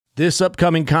This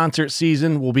upcoming concert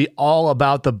season will be all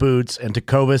about the boots, and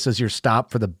Tecovas is your stop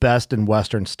for the best in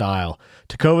Western style.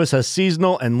 Tecovas has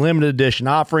seasonal and limited edition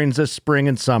offerings this spring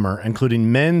and summer,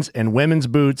 including men's and women's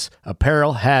boots,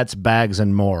 apparel, hats, bags,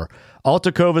 and more. All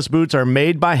Tecovas boots are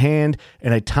made by hand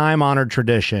in a time-honored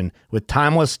tradition with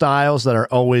timeless styles that are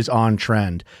always on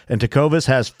trend. And Tecovas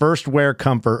has first wear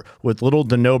comfort with little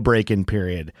to no break-in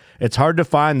period. It's hard to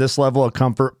find this level of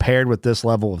comfort paired with this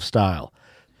level of style.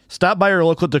 Stop by your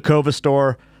local Tecovas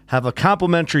store, have a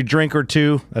complimentary drink or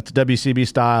two, that's WCB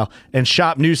style, and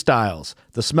shop new styles.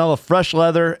 The smell of fresh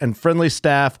leather and friendly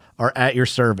staff are at your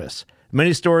service.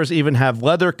 Many stores even have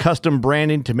leather custom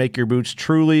branding to make your boots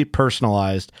truly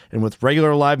personalized. And with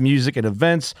regular live music and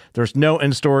events, there's no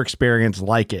in-store experience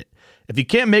like it. If you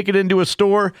can't make it into a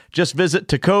store, just visit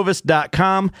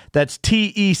tecovas.com. That's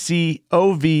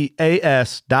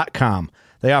TECOVAS.com.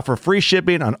 They offer free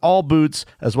shipping on all boots,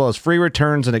 as well as free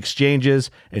returns and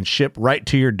exchanges, and ship right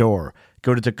to your door.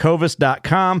 Go to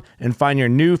tecovas.com and find your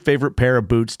new favorite pair of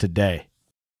boots today.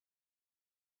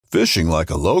 Fishing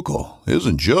like a local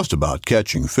isn't just about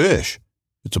catching fish.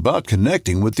 It's about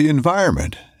connecting with the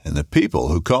environment and the people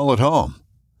who call it home.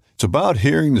 It's about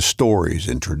hearing the stories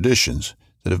and traditions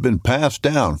that have been passed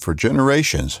down for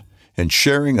generations and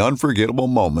sharing unforgettable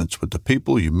moments with the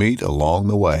people you meet along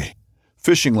the way.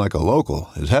 Fishing like a local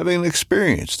is having an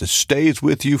experience that stays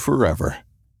with you forever.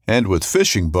 And with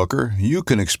Fishing Booker, you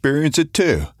can experience it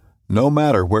too, no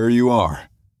matter where you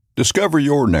are. Discover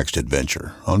your next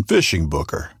adventure on Fishing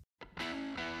Booker.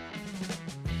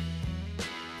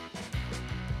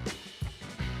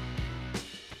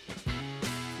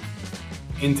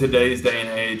 In today's day and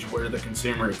age where the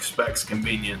consumer expects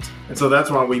convenience. And so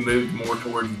that's why we moved more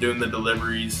towards doing the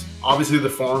deliveries. Obviously the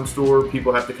farm store,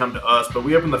 people have to come to us, but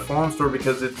we opened the farm store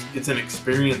because it's an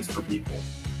experience for people.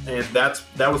 And that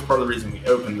was part of the reason we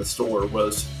opened the store,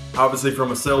 was obviously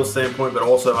from a sales standpoint, but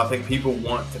also I think people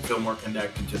want to feel more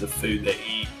connected to the food they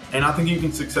eat. And I think you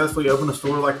can successfully open a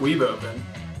store like we've opened,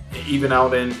 even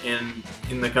out in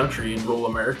the country, in rural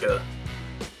America.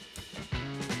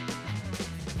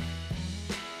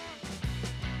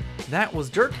 That was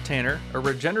Dirk Tanner, a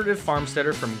regenerative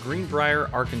farmsteader from Greenbrier,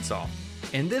 Arkansas.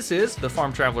 And this is the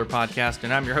Farm Traveler Podcast,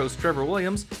 and I'm your host, Trevor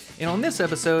Williams. And on this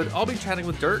episode, I'll be chatting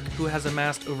with Dirk, who has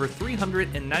amassed over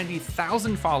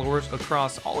 390,000 followers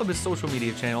across all of his social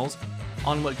media channels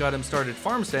on what got him started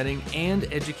farmsteading and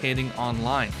educating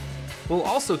online. We'll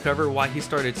also cover why he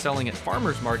started selling at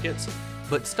farmers markets,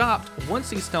 but stopped once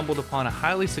he stumbled upon a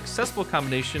highly successful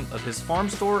combination of his farm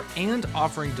store and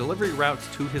offering delivery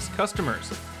routes to his customers.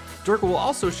 Dirk will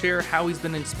also share how he's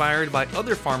been inspired by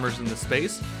other farmers in the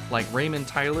space, like Raymond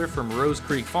Tyler from Rose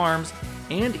Creek Farms,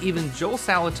 and even Joel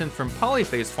Salatin from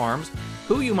Polyface Farms,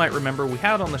 who you might remember we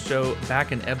had on the show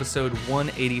back in episode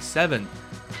 187.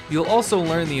 You'll also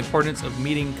learn the importance of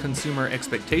meeting consumer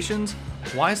expectations,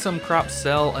 why some crops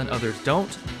sell and others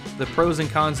don't, the pros and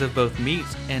cons of both meat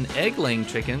and egg-laying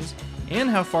chickens,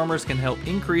 and how farmers can help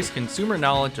increase consumer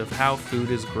knowledge of how food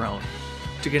is grown.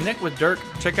 To connect with Dirk,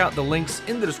 check out the links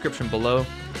in the description below,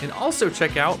 and also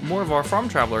check out more of our Farm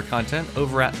Traveler content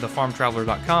over at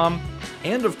thefarmtraveler.com,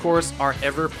 and of course, our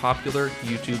ever-popular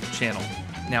YouTube channel.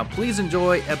 Now please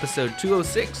enjoy episode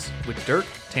 206 with Dirk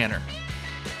Tanner.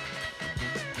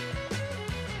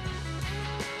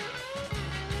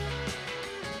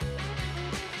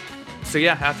 So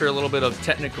yeah, after a little bit of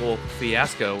technical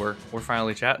fiasco, we're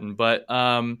finally chatting. But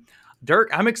Dirk,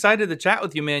 I'm excited to chat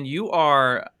with you, man.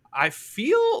 I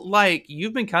feel like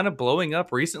you've been kind of blowing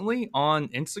up recently on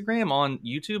Instagram, on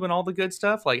YouTube, and all the good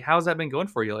stuff. Like, how's that been going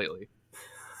for you lately?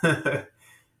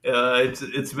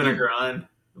 It's been a grind,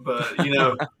 but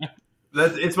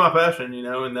it's my passion,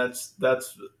 and that's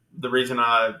the reason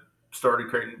I started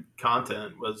creating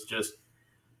content, was just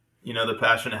the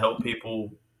passion to help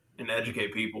people and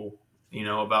educate people,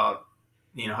 about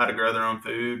how to grow their own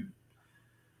food,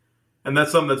 and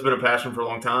that's something that's been a passion for a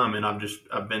long time, and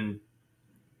I've been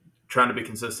trying to be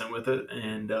consistent with it,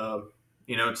 and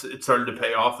it started to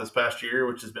pay off this past year,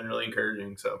 which has been really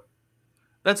encouraging. So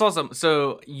that's awesome.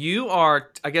 So you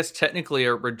are, I guess, technically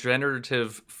a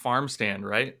regenerative farm stand,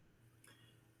 right?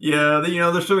 Yeah,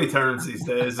 there's so many terms these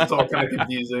days. It's all kind of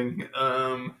confusing,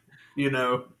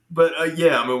 But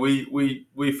yeah, I mean,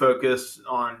 we focus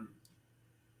on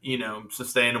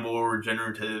sustainable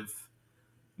regenerative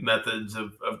methods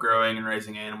of growing and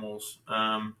raising animals.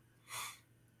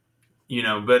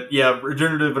 But yeah,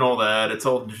 regenerative and all that, it's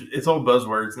all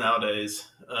buzzwords nowadays.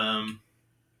 So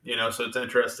it's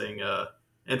interesting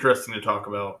to talk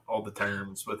about all the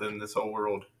terms within this whole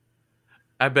world.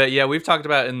 I bet. Yeah, we've talked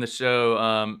about in the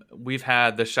show. We've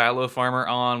had the Shiloh farmer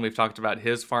on. We've talked about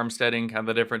his farmsteading, kind of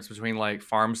the difference between like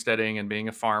farmsteading and being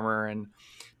a farmer and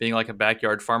being like a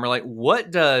backyard farmer. Like,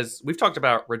 we've talked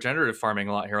about regenerative farming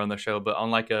a lot here on the show, but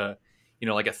on like a,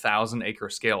 like 1,000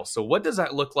 acre scale. So what does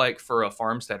that look like for a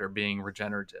farmsteader being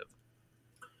regenerative?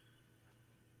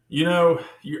 Are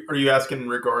you asking in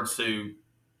regards to,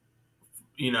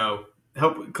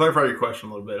 help clarify your question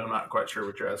a little bit? I'm not quite sure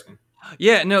what you're asking.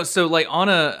 Yeah, no. So like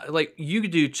you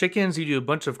do chickens, you do a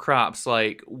bunch of crops.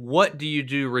 Like, what do you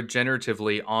do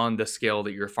regeneratively on the scale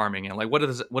that you're farming in? Like, what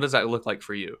does that look like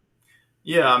for you?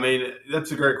 Yeah, I mean,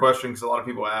 that's a great question because a lot of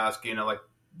people ask, like,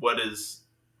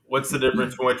 what's the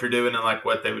difference from what you're doing and like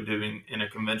what they would do in a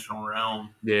conventional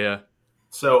realm? Yeah.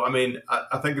 So, I mean,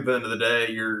 I think at the end of the day,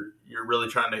 you're really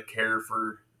trying to care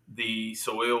for the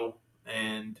soil,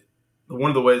 and one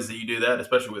of the ways that you do that,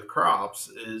 especially with crops,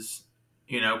 is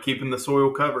keeping the soil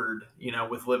covered,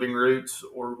 with living roots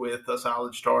or with a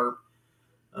silage tarp.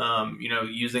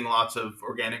 Using lots of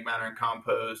organic matter and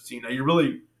compost. You're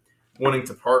really wanting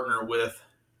to partner with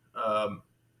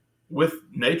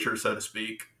nature, so to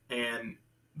speak, and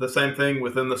the same thing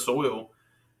within the soil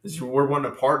is we're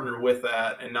wanting to partner with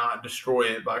that and not destroy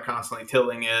it by constantly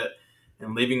tilling it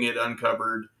and leaving it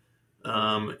uncovered,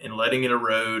 and letting it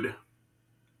erode.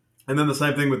 And then the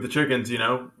same thing with the chickens,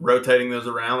 rotating those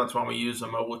around. That's why we use a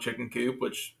mobile chicken coop,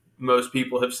 which most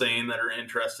people have seen that are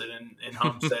interested in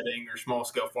homesteading or small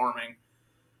scale farming.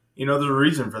 There's a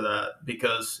reason for that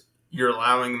because you're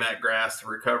allowing that grass to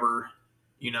recover.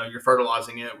 You're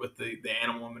fertilizing it with the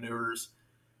animal manures,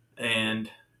 and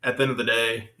at the end of the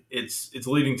day, it's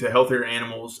leading to healthier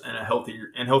animals and a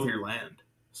healthier land.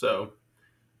 So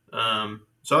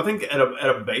I think at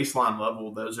a baseline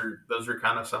level, those are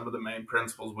kind of some of the main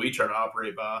principles we try to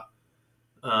operate by.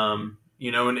 And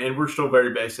we're still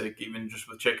very basic, even just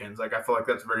with chickens. Like I feel like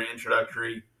that's a very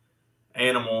introductory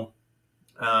animal,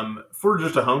 for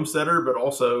just a homesteader, but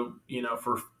also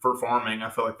for farming. I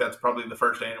feel like that's probably the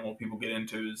first animal people get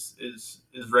into is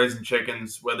raising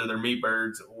chickens, whether they're meat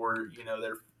birds or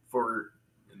they're for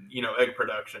egg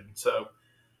production. So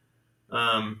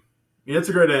yeah, it's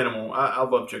a great animal. I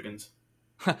love chickens.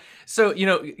 So,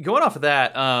 going off of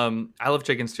that, I love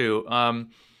chickens too.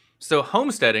 So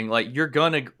homesteading, like you're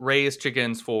gonna raise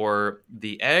chickens for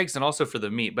the eggs and also for the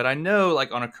meat. But I know,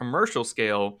 like on a commercial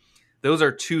scale, those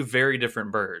are two very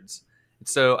different birds.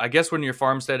 So I guess when you're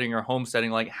farmsteading or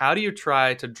homesteading, like how do you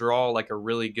try to draw like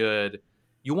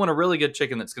you want a really good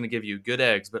chicken that's going to give you good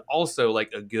eggs, but also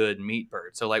like a good meat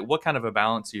bird. So like what kind of a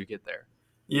balance do you get there?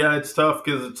 Yeah, it's tough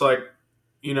because it's like,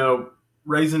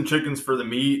 raising chickens for the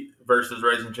meat versus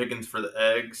raising chickens for the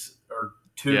eggs are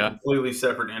two Yeah. completely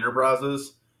separate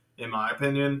enterprises, in my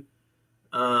opinion.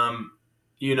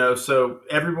 So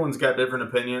everyone's got different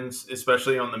opinions,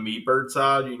 especially on the meat bird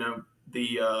side.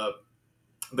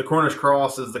 The Cornish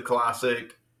cross is the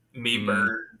classic meat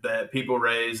bird that people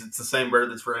raise. It's the same bird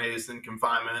that's raised in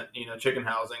confinement, chicken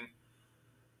housing.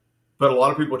 But a lot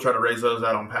of people try to raise those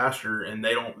out on pasture, and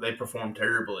they perform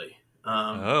terribly.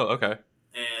 Oh, okay.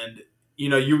 And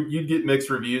you'd get mixed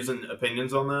reviews and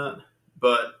opinions on that.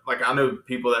 But like I know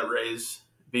people that raise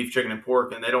beef, chicken, and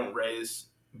pork, and they don't raise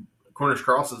Cornish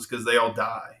crosses because they all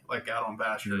die like out on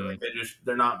pasture. Like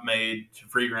they're not made to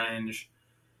free range.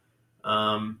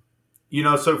 So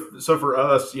for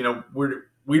us,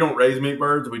 we don't raise meat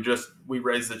birds. We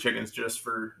raise the chickens just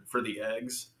for the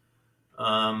eggs.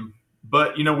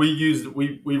 But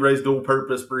we raise dual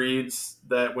purpose breeds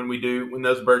that when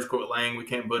those birds quit laying, we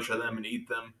can't butcher them and eat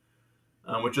them,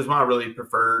 which is why I really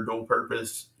prefer dual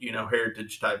purpose,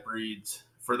 heritage type breeds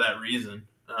for that reason.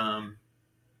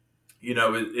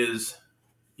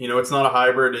 It's not a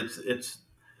hybrid.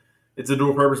 It's a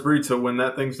dual purpose breed. So when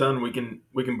that thing's done, we can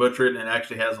butcher it and it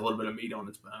actually has a little bit of meat on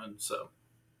its bone. So.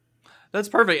 That's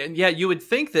perfect. And yeah, you would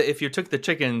think that if you took the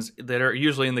chickens that are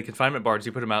usually in the confinement barns,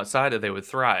 you put them outside, that they would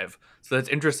thrive. So that's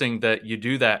interesting that you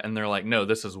do that and they're like, no,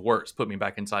 this is worse. Put me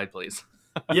back inside, please.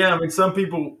 Yeah, I mean, some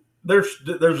people, there's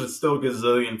still a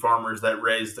gazillion farmers that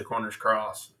raise the Cornish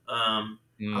cross. I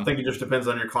think it just depends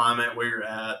on your climate, where you're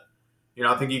at.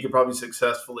 I think you could probably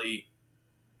successfully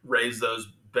raise those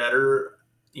better,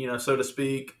 so to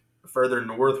speak, further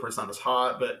north where it's not as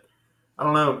hot. But I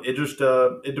don't know. It just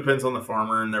it depends on the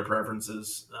farmer and their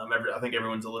preferences. I think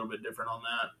everyone's a little bit different on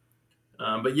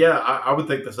that. But yeah, I would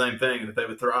think the same thing, that they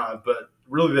would thrive. But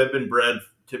really, they've been bred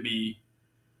to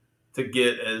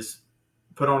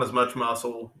put on as much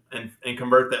muscle and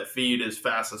convert that feed as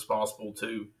fast as possible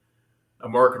to a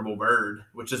marketable bird,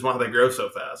 which is why they grow so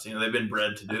fast. They've been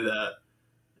bred to do that,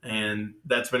 and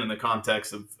that's been in the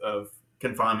context of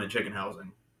confinement chicken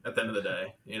housing. At the end of the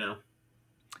day.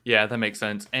 Yeah, that makes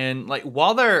sense. And like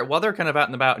while they're kind of out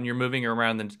and about and you're moving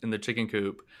around in the chicken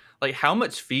coop, like how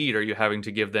much feed are you having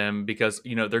to give them? Because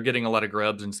they're getting a lot of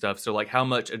grubs and stuff. So like how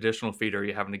much additional feed are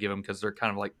you having to give them because they're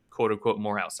kind of like quote unquote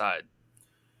more outside?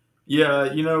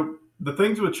 Yeah, the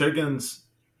things with chickens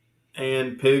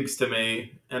and pigs to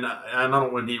me, and I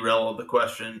don't want to derail the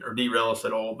question or derail us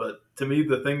at all, but to me,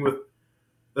 the thing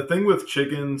with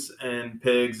chickens and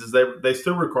pigs is they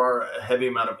still require a heavy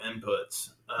amount of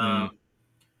inputs. Mm,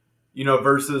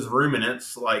 Versus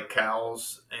ruminants like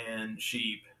cows and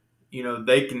sheep.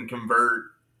 They can convert,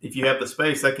 if you have the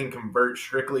space, they can convert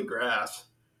strictly grass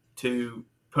to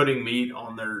putting meat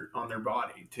on their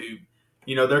body.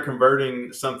 They're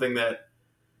converting something that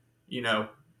you know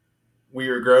we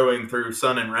are growing through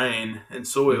sun and rain and hmm.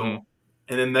 soil,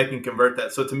 and then they can convert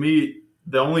that. So to me,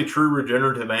 the only true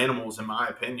regenerative animals, in my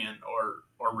opinion,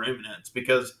 are ruminants,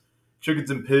 because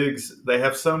chickens and pigs, they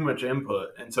have so much input,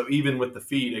 and so even with the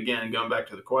feed, again, going back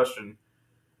to the question,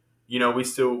 we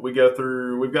go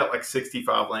through. We've got like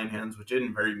 65 lane hens, which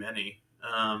isn't very many.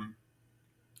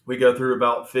 We go through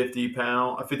about 50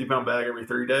 pound bag every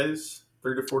 3 days,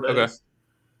 3 to 4 Okay. days.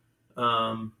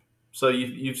 Um, so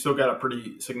you've still got a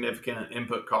pretty significant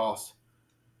input cost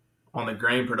on the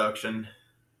grain production.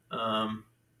 Um,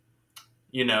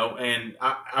 and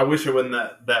I wish it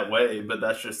wasn't that way, but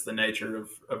that's just the nature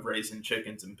of raising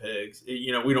chickens and pigs.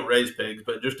 We don't raise pigs,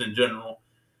 but just in general,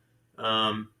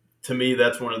 um, to me,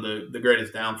 that's one of the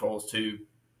greatest downfalls to,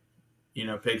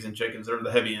 pigs and chickens. They're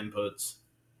the heavy inputs.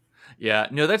 Yeah,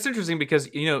 no, that's interesting because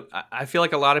I feel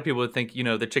like a lot of people would think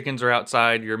the chickens are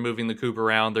outside, you're moving the coop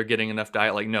around, they're getting enough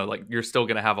diet. Like no, like you're still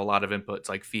gonna have a lot of inputs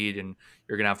like feed, and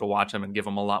you're gonna have to watch them and give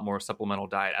them a lot more supplemental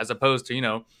diet, as opposed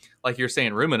to like you're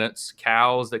saying ruminants,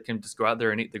 cows that can just go out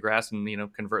there and eat the grass and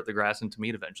convert the grass into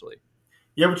meat eventually.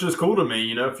 Yeah, which is cool to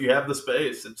me. If you have the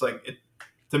space, it's like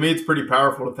to me, it's pretty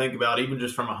powerful to think about, even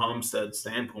just from a homestead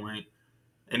standpoint,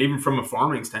 and even from a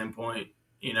farming standpoint.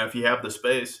 If you have the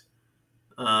space,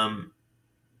 um,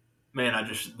 man, I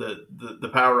just the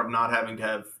power of not having to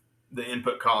have the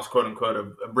input cost, quote unquote,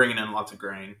 of bringing in lots of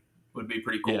grain would be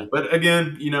pretty Yeah. cool. But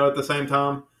again, at the same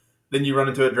time, then you run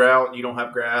into a drought and you don't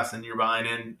have grass, and you're buying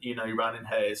in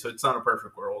hay. So it's not a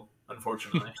perfect world,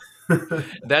 unfortunately.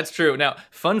 That's true. Now,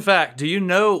 fun fact, do you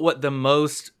know what the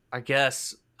most, I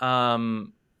guess,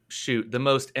 the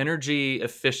most energy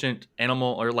efficient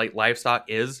animal or like livestock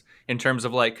is in terms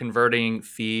of like converting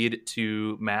feed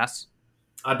to mass?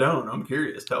 I don't. I'm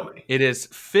curious. Tell me. It is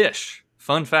fish.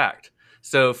 Fun fact.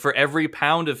 So for every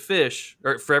pound of fish,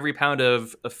 or for every pound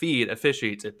of a feed a fish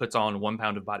eats, it puts on 1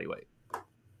 pound of body weight.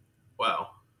 Wow.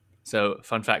 So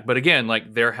fun fact. But again,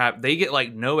 like they get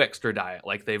like no extra diet.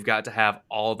 Like they've got to have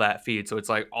all that feed. So it's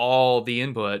like all the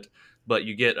input, but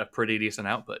you get a pretty decent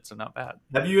output. So not bad.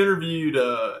 Have you interviewed?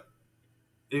 I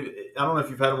don't know if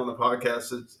you've had him on the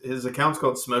podcast. His account's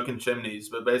called Smoking Chimneys,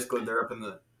 but basically they're up in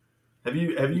the. Have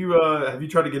you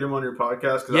tried to get him on your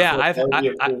podcast? Because I Yeah, feel like that would be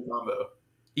a cool combo.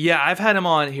 yeah, I've had him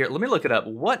on here. Let me look it up.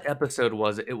 What episode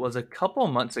was it? It was a couple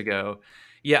months ago.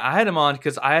 Yeah, I had him on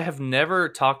because I have never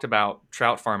talked about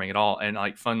trout farming at all. And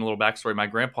like fun little backstory, my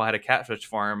grandpa had a catfish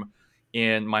farm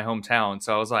in my hometown.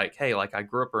 So I was like, hey, like I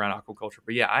grew up around aquaculture.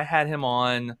 But yeah, I had him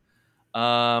on.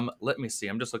 Let me see.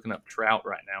 I'm just looking up trout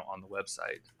right now on the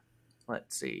website.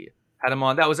 Let's see. Had him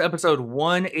on. That was episode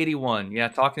 181. Yeah,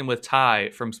 talking with Ty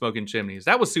from Smoking Chimneys.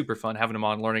 That was super fun having him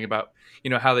on, learning about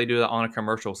how they do that on a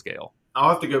commercial scale. I'll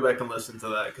have to go back and listen to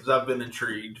that because I've been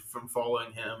intrigued from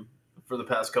following him for the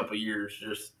past couple of years.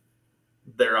 Just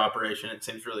their operation, it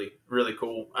seems really, really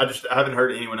cool. I haven't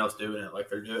heard anyone else doing it like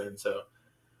they're doing. So,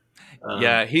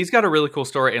 Yeah, he's got a really cool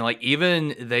story, and like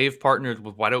even they've partnered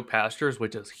with White Oak Pastures,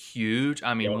 which is huge.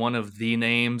 I mean, yeah. one of the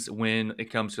names when it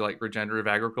comes to like regenerative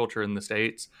agriculture in the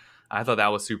States. I thought that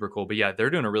was super cool. But yeah, they're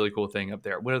doing a really cool thing up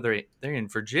there. What are they? They're in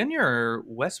Virginia or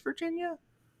West Virginia?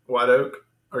 White Oak?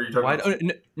 Are you talking White? about?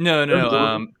 Oh, no, no, They're in no.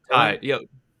 Georgia, I Ty. think. Yeah,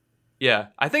 yeah.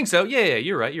 I think so. Yeah, yeah.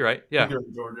 You're right. You're right. I think Yeah. they're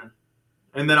in Georgia.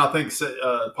 And then I think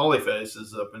Polyface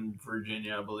is up in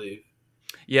Virginia, I believe.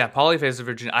 Yeah, Polyphase of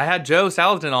Virginia. I had Joe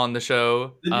Salatin on the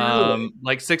show Did you really?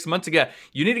 like 6 months ago.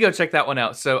 You need to go check that one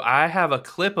out. So I have a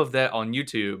clip of that on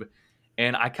YouTube,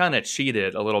 and I kind of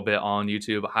cheated a little bit on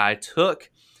YouTube. I took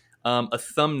a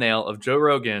thumbnail of Joe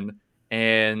Rogan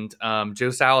and Joe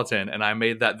Salatin, and I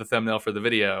made that the thumbnail for the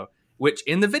video. Which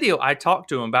in the video I talked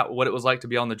to him about what it was like to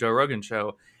be on the Joe Rogan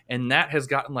show, and that has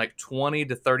gotten like 20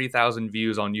 to 30,000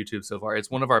 views on YouTube so far.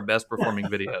 It's one of our best performing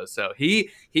videos. So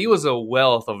he was a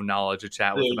wealth of knowledge to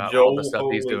chat with Dude, about all the Joel, stuff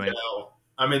he's holy doing. cow.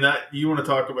 I mean, that you want to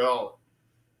talk about,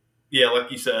 yeah, like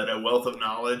you said, a wealth of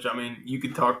knowledge. I mean, you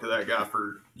could talk to that guy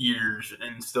for years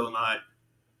and still not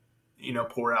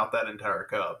pour out that entire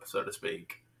cup, so to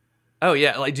speak. Oh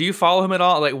yeah, like do you follow him at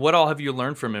all? Like what all have you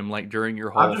learned from him like during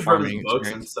your I've whole just read his farming books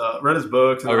and experience? stuff. Read his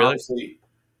books, and Oh then really? obviously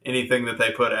anything that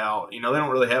they put out. They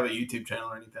don't really have a YouTube channel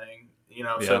or anything.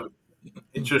 Yeah. So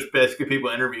it's just basically people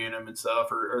interviewing him and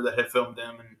stuff, or that had filmed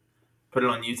them and put it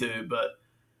on YouTube. But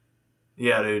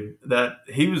yeah, dude,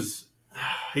 he's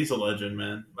a legend,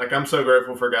 man. Like I'm so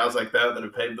grateful for guys like that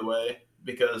have paved the way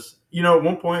because at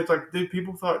one point it's like, dude,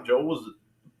 people thought Joel was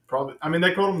probably. I mean,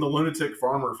 they called him the lunatic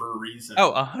farmer for a reason.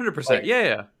 Oh, 100%. Like Yeah,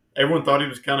 yeah. everyone thought he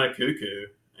was kind of cuckoo,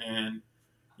 and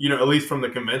at least from the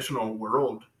conventional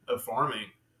world of farming.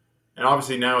 And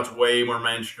obviously now it's way more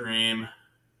mainstream.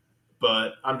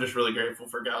 But I'm just really grateful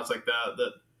for guys like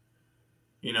that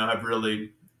have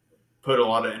really put a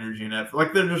lot of energy and effort.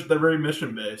 Like they're very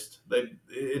mission based.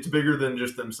 It's bigger than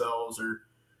just themselves, or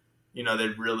they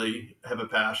really have a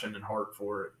passion and heart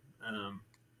for it.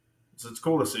 So it's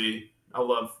cool to see.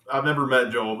 I've never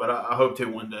met Joel, but I hope to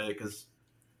one day because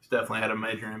he's definitely had a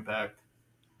major impact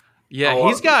Yeah, on a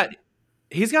lot of people.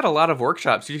 he's got a lot of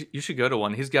workshops. You should go to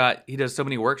one. He does so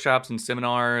many workshops and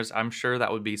seminars. I'm sure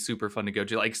that would be super fun to go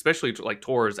to, like especially to, like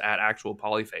tours at actual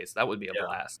Polyface. That would be a Yeah,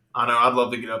 blast. I know. I'd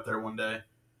love to get up there one day.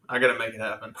 I got to make it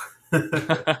happen.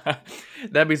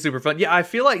 That'd be super fun. Yeah, I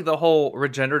feel like the whole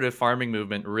regenerative farming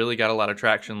movement really got a lot of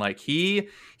traction. Like he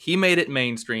made it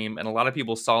mainstream, and a lot of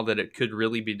people saw that it could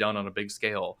really be done on a big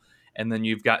scale. And then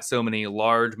you've got so many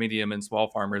large, medium, and small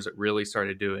farmers that really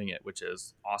started doing it, which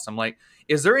is awesome. Like,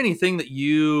 is there anything that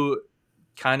you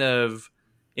kind of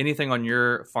anything on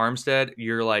your farmstead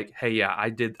you're like, hey, yeah, I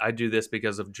do this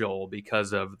because of Joel,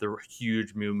 because of the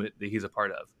huge movement that he's a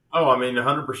part of? Oh, I mean,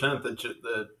 100%.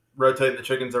 The rotating the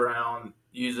chickens around,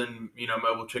 using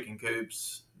mobile chicken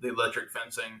coops, the electric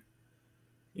fencing.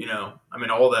 I mean,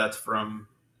 all that's from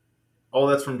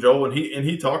Joel, and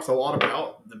he talks a lot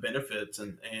about the benefits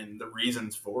and the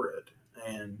reasons for it,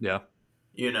 and Yeah.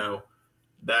 you know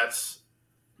that's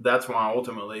that's why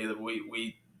ultimately that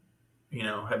we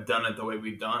have done it the way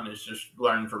we've done is just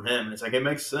learn from him. And it's like it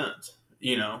makes sense.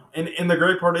 And the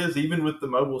great part is even with the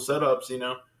mobile setups,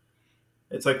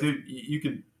 it's like,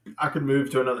 dude, I could move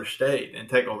to another state and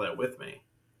take all that with me.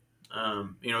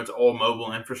 It's all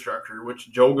mobile infrastructure,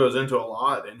 which Joel goes into a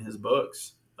lot in his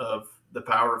books of the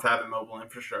power of having mobile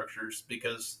infrastructures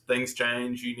because things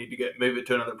change. You need to move it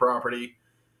to another property.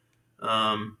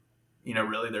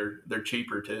 Really they're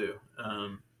cheaper too.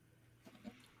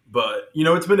 But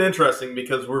it's been interesting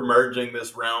because we're merging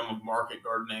this realm of market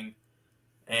gardening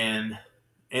and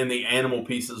the animal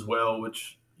piece as well,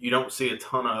 which you don't see a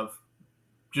ton of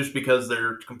just because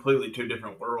they're completely two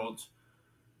different worlds,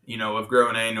 of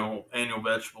growing annual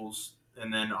vegetables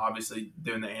and then obviously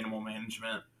doing the animal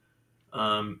management.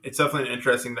 It's definitely an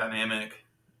interesting dynamic,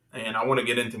 and I want to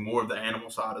get into more of the animal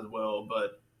side as well.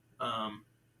 But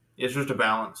it's just a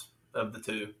balance of the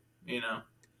two,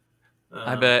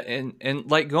 I Um, bet. And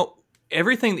like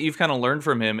everything that you've kind of learned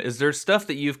from him, is there stuff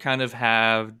that you've kind of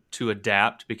have to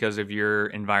adapt because of your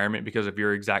environment, because of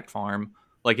your exact farm?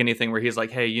 Like anything where he's like,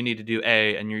 "Hey, you need to do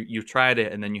A," and you tried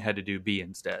it, and then you had to do B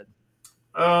instead.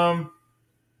 um,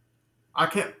 I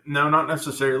can't. No, not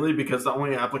necessarily, because the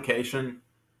only application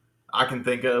I can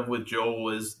think of with Joel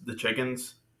is the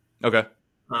chickens. Okay.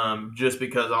 Just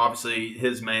because obviously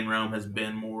his main realm has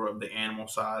been more of the animal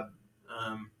side.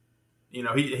 Um,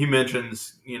 he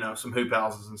mentions some hoop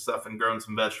houses and stuff and growing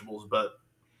some vegetables, but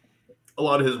a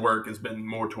lot of his work has been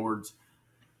more towards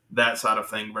that side of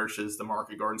thing versus the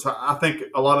market garden. So I think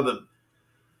a lot of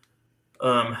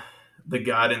the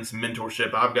guidance and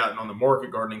mentorship I've gotten on the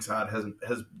market gardening side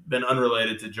has been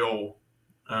unrelated to Joel.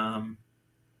 Um,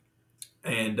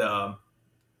 and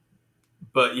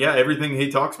but yeah, everything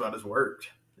he talks about has worked.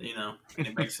 And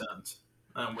it makes sense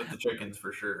with the chickens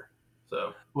for sure.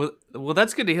 So Well,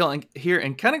 that's good to hear.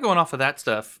 And kind of going off of that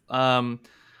stuff,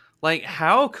 like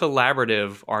how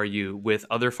collaborative are you with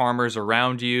other farmers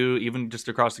around you, even just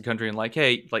across the country? And like,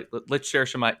 hey, like let's share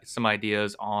some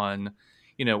ideas on,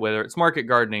 whether it's market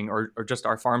gardening or just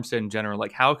our farmstead in general.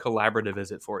 Like, how collaborative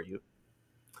is it for you?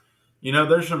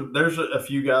 there's a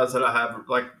few guys that I have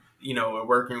like a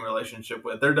working relationship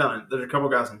with. There's a couple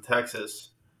guys in Texas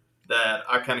that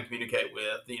I kind of communicate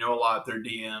with, a lot through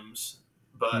DMs.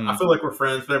 But I Hmm. feel like we're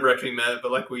friends, never actually met,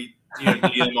 but like we,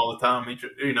 DM all the time,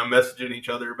 messaging each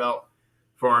other about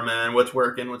farming, what's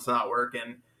working, what's not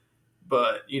working.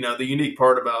 But, the unique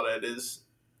part about it is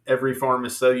every farm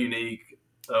is so unique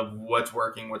of what's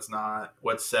working, what's not,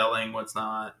 what's selling, what's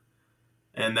not.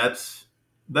 And that's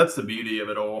the beauty of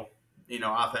it all.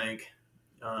 I think,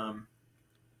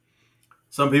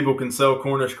 some people can sell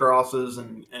Cornish crosses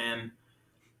and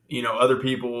other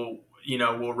people,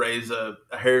 we'll raise a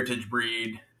heritage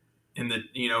breed in the,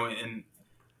 and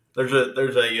there's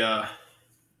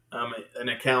an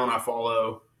account I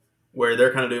follow where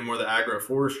they're kind of doing more of the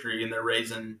agroforestry, and they're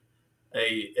raising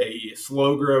a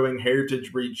slow growing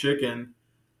heritage breed chicken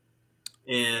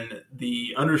in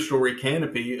the understory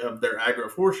canopy of their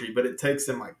agroforestry, but it takes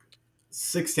them like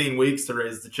 16 weeks to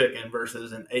raise the chicken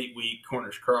versus an 8-week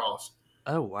Cornish cross.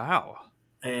 Oh, wow.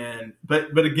 And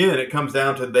but again, it comes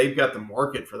down to they've got the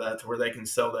market for that to where they can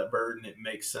sell that bird and it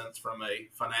makes sense from a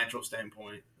financial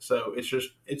standpoint. So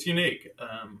it's unique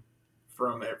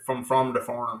from farm to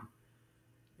farm.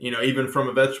 Even from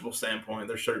a vegetable standpoint,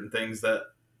 there's certain things that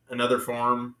another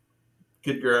farm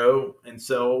could grow and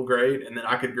sell great, and then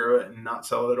I could grow it and not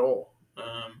sell it at all.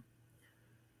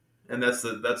 And that's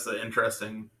the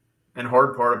interesting and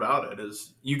hard part about it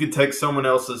is you could take someone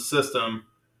else's system,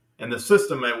 and the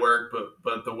system may work,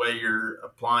 but the way you're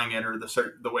applying it or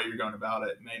the way you're going about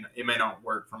it may not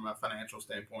work from a financial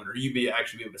standpoint, or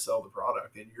actually be able to sell the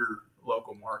product in your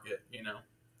local market.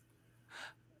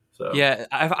 So Yeah,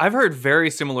 I've heard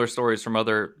very similar stories from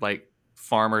other like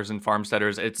farmers and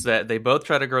farmsteaders. It's that they both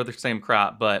try to grow the same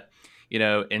crop, but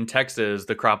in Texas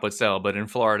the crop would sell, but in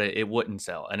Florida it wouldn't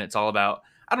sell. And it's all about,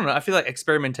 I don't know, I feel like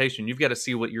experimentation. You've got to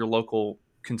see what your local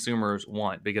consumers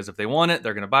want, because if they want it,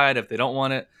 they're going to buy it. If they don't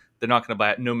want it, they're not going to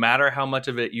buy it. No matter how much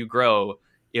of it you grow,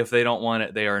 if they don't want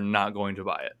it, they are not going to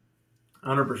buy it.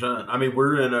 100%. I mean,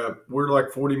 we're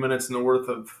like 40 minutes north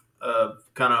of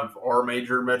kind of our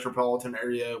major metropolitan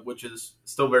area, which is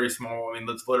still very small. I mean,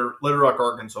 that's Little Rock,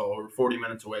 Arkansas. We're 40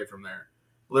 minutes away from there.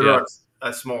 Little Rock's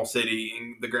a small city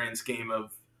in the grand scheme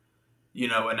of,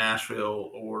 a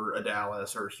Nashville or a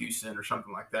Dallas or Houston or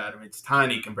something like that. I mean, it's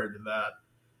tiny compared to that.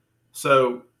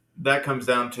 So that comes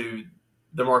down to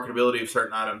the marketability of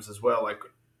certain items as well. Like,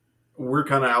 we're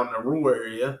kind of out in a rural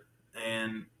area,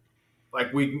 and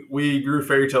like we grew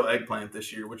fairy tale eggplant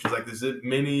this year, which is like this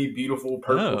mini beautiful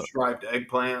purple striped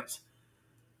eggplants.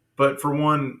 But for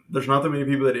one, there's not that many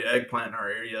people that eat eggplant in our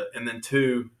area, and then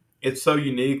two, it's so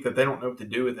unique that they don't know what to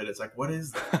do with it. It's like, what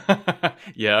is that?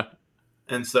 Yeah.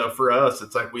 And so for us,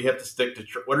 it's like we have to stick to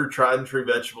what are tried and true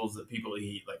vegetables that people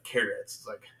eat, like carrots. It's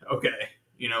like, okay,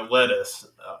 lettuce,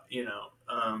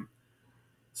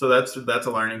 so that's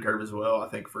a learning curve as well, I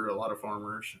think, for a lot of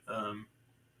farmers.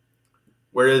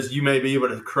 Whereas you may be able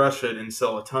to crush it and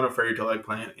sell a ton of fairy tale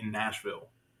eggplant in Nashville.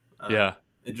 Yeah.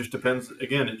 It just depends.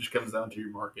 Again, it just comes down to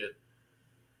your market.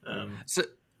 So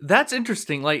that's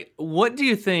interesting. Like, what do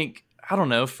you think, I don't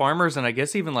know, farmers and I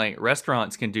guess even like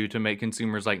restaurants can do to make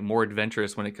consumers like more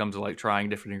adventurous when it comes to like trying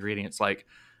different ingredients, like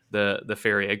the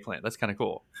fairy eggplant? That's kind of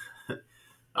cool.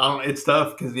 It's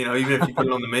tough because, even if you put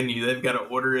it on the menu, they've got to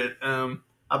order it.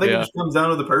 I think it just comes down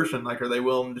to the person. Like, are they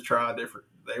willing to try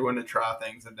they want to try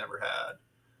things they've never had.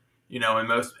 And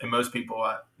most people,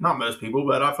 not most people,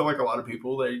 but I feel like a lot of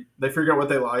people, they figure out what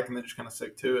they like and they just kind of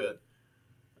stick to it.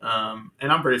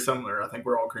 And I'm pretty similar. I think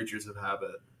we're all creatures of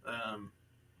habit.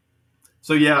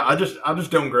 So yeah, I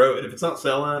just don't grow it. If it's not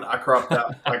selling, I crop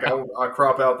out. Like I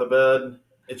crop out the bed.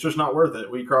 It's just not worth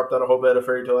it. We cropped out a whole bed of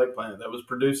fairy tale eggplant that was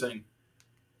producing,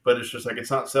 but it's just like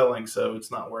it's not selling, so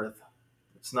it's not worth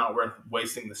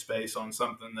wasting the space on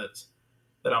something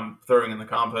that I'm throwing in the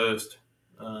compost.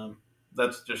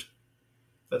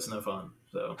 That's no fun.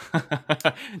 So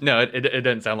no, it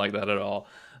doesn't sound like that at all.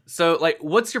 So like,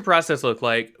 what's your process look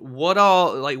like? What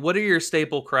are your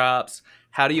staple crops?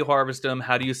 How do you harvest them?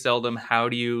 How do you sell them? How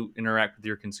do you interact with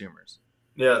your consumers?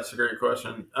 Yeah, it's a great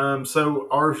question. So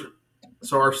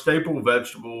our staple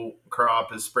vegetable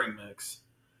crop is spring mix.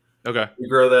 Okay. We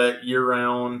grow that year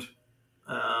round.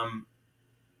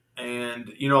 And,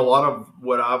 a lot of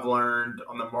what I've learned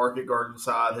on the market garden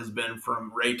side has been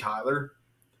from Ray Tyler.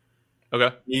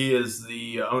 Okay. He is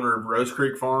the owner of Rose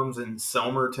Creek Farms in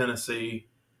Selmer, Tennessee.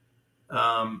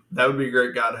 That would be a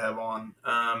great guy to have on.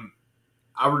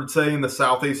 I would say in the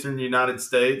southeastern United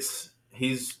States,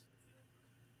 he's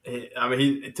kind of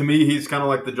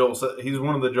like he's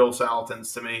one of the Joel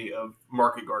Salatins to me of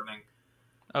market gardening.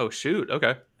 Oh, shoot.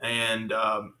 Okay. And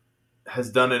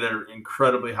has done it at an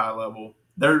incredibly high level.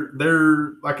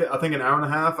 They're like, I think, an hour and a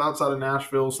half outside of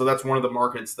Nashville, so that's one of the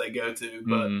markets they go to.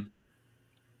 But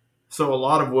so a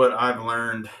lot of what I've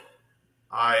learned,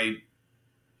 I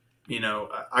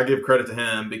give credit to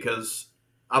him because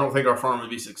I don't think our farm would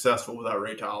be successful without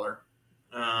Ray Tyler.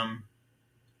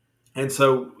 And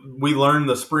so we learned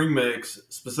the spring mix,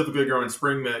 specifically growing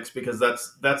spring mix, because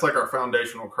that's like our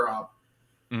foundational crop.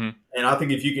 Mm-hmm. And I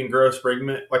think if you can grow spring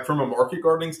mix, like from a market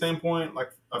gardening standpoint,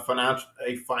 like a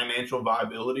financial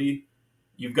viability,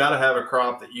 you've got to have a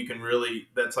crop that you can really,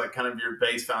 that's like kind of your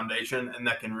base foundation, and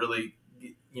that can really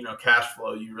cash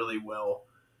flow you really well.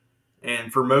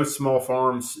 And for most small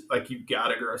farms, like, you've got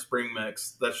to grow spring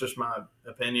mix. That's just my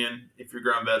opinion. If you're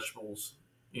growing vegetables,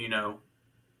 you know,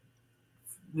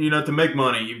 to make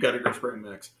money, you've got to grow spring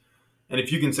mix. And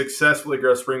if you can successfully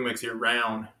grow spring mix year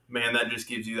round, man, that just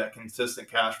gives you that consistent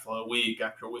cash flow week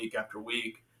after week after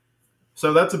week.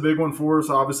 So that's a big one for us.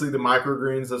 Obviously, the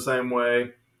microgreens the same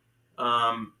way.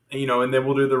 And then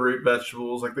we'll do the root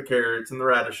vegetables like the carrots and the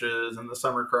radishes and the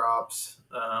summer crops,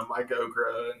 like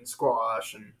okra and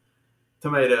squash and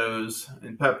tomatoes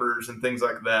and peppers and things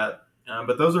like that.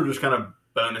 But those are just kind of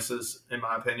bonuses, in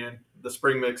my opinion. The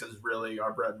spring mix is really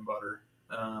our bread and butter.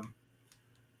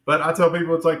 But I tell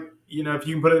people, it's like, if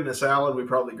you can put it in a salad, we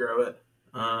probably grow it.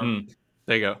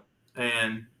 There you go.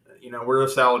 And, we're a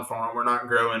salad farm. We're not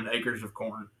growing acres of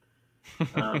corn.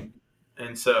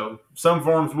 And so some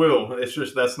farms will. It's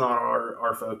just that's not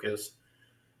our focus.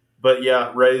 But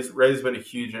yeah, Ray's been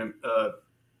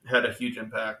had a huge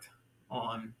impact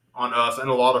on us and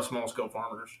a lot of small scale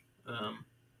farmers.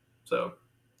 So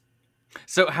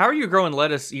how are you growing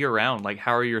lettuce year round? Like,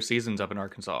 how are your seasons up in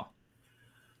Arkansas?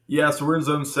 Yeah, so we're in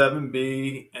zone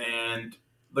 7B, and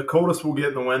the coldest we'll get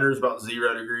in the winter is about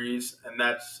 0 degrees, and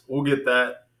we'll get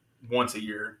that once a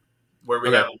year, where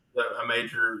we have a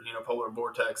major polar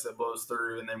vortex that blows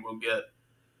through, and then we'll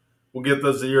get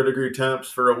those 0 degree temps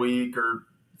for a week or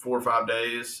 4 or 5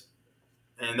 days,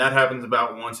 and that happens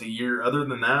about once a year. Other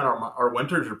than that, our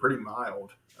winters are pretty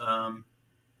mild.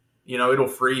 It'll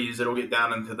freeze, it'll get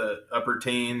down into the upper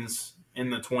teens, in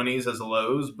the 20s as the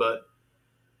lows, but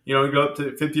we go up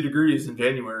to 50 degrees in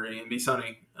January and be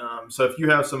sunny. So if you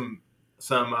have some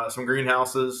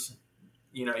greenhouses,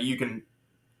 you can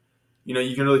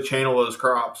really channel those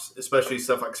crops, especially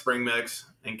stuff like spring mix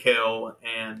and kale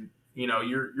and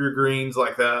your greens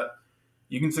like that.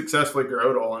 You can successfully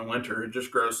grow it all in winter. It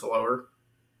just grows slower.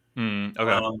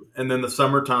 Okay. And then the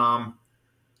summertime,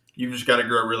 you've just got to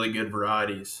grow really good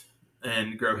varieties,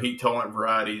 and grow heat tolerant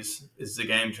varieties is the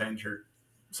game changer.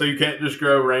 So you can't just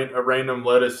grow a random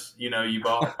lettuce, you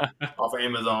bought off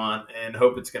Amazon and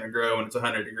hope it's going to grow when it's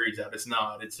 100 degrees out. It's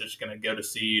not. It's just going to go to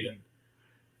seed, and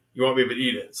you won't be able to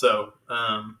eat it. So,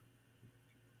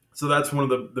 so that's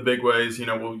one of the big ways.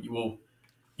 We'll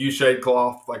use shade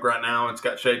cloth. Like right now, it's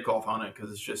got shade cloth on it because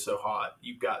it's just so hot.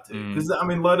 You've got to, because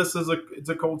lettuce it's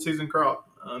a cold season crop.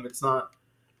 It's not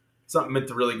meant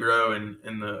to really grow in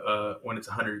the when it's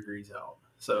 100 degrees out.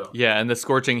 So yeah, and the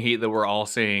scorching heat that we're all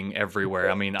seeing everywhere.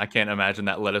 I mean, I can't imagine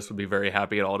that lettuce would be very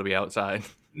happy at all to be outside.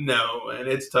 No, and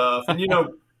it's tough. And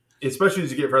especially as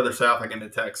you get further south, like into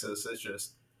Texas, it's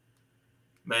just,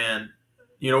 man,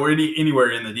 we're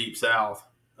anywhere in the deep south.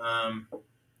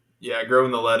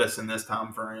 Growing the lettuce in this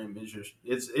time frame is just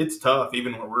it's tough,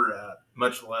 even where we're at,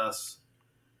 much less,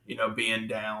 being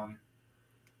down,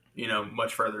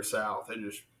 much further south.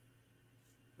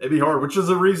 It'd be hard, which is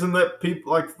the reason that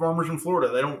people like farmers in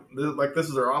Florida, this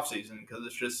is their off season, because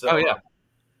it's just so hard.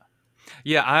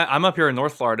 Yeah, I'm up here in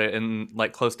North Florida, and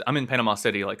I'm in Panama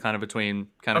City, like kind of between,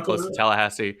 close to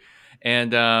Tallahassee.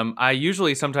 And I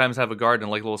usually sometimes have a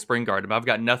garden, like a little spring garden, but I've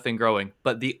got nothing growing.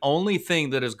 But the only thing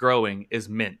that is growing is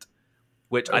mint,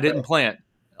 which I didn't plant.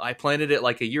 I planted it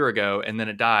like a year ago, and then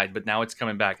it died, but now it's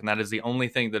coming back, and that is the only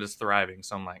thing that is thriving.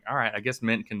 So I'm like, all right, I guess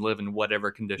mint can live in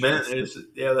whatever conditions.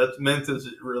 Mint is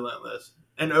relentless.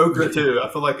 And okra too. I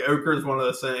feel like okra is one of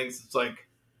those things. It's like,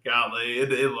 golly,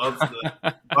 it loves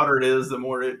the hotter it is, the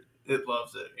more it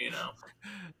loves it.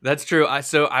 That's true.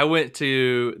 I went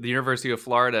to the University of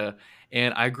Florida,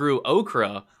 and I grew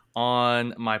okra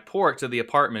on my porch of the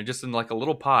apartment, just in like a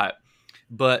little pot.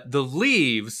 But the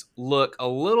leaves look a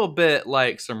little bit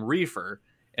like some reefer.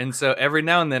 And so every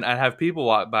now and then I'd have people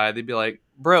walk by. They'd be like,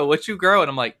 bro, what you grow? And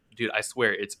I'm like, dude, I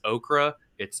swear it's okra.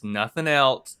 It's nothing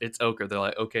else. It's okra. They're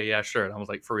like, okay, yeah, sure. And I was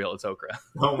like, for real, it's okra.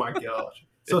 Oh, my gosh.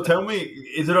 So tell me,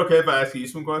 is it okay if I ask you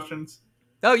some questions?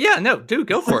 Oh, yeah. No, dude,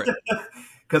 go for it.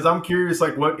 Because I'm curious,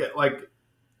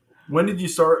 when did you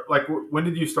start? Like, when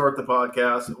did you start the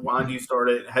podcast? Why did you start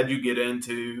it? How'd you get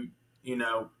into,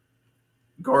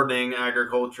 gardening,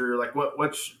 agriculture? Like,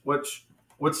 what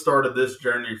started this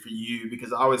journey for you?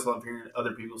 Because I always love hearing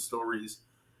other people's stories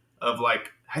of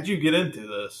like, how'd you get into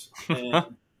this,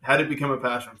 and how did it become a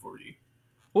passion for you?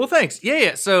 Well, thanks.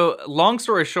 Yeah. So long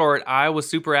story short, I was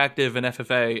super active in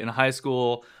FFA in high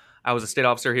school. I was a state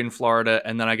officer here in Florida,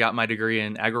 and then I got my degree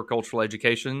in agricultural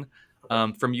education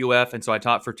from UF, and so I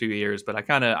taught for 2 years. But I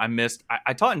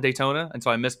taught in Daytona, and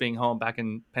so I missed being home back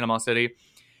in Panama City.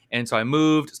 And so I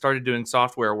moved, started doing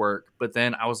software work, but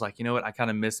then I was like, you know what? I kind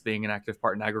of miss being an active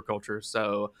part in agriculture.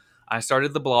 So I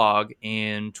started the blog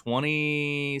in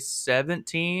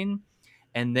 2017,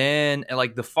 And then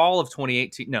like the fall of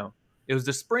 2018, no, it was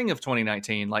the spring of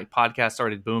 2019, like podcasts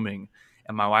started booming.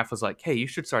 And my wife was like, "Hey, you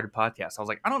should start a podcast." I was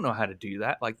like, "I don't know how to do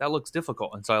that. Like, that looks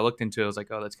difficult." And so I looked into it. I was like,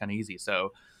 "Oh, that's kind of easy."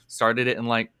 So started it in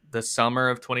like the summer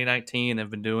of 2019.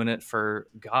 I've been doing it for,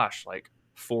 gosh, like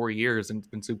 4 years, and it's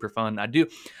been super fun.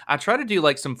 I try to do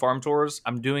like some farm tours.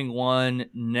 I'm doing one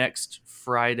next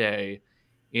Friday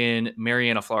in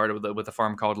Marianna, Florida, with a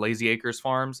farm called Lazy Acres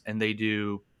Farms, and they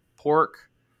do pork,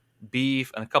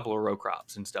 beef, and a couple of row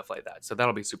crops and stuff like that. So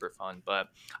that'll be super fun. But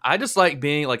I just like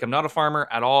being like, I'm not a farmer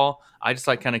at all. I just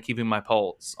like kind of keeping my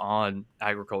pulse on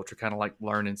agriculture, kind of like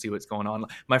learn and see what's going on.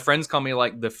 My friends call me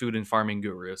like the food and farming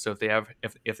guru. So if they have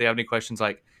any questions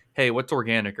like, hey, what's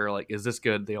organic, or like, is this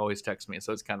good, they always text me.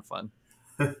 So it's kind of fun.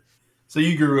 So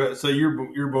you grew up. So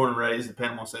you're born and raised in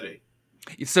Panama City.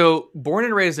 So born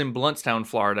and raised in Bluntstown,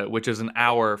 Florida, which is an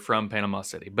hour from Panama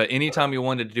City. But anytime you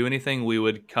wanted to do anything, we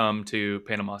would come to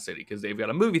Panama City because they've got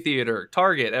a movie theater,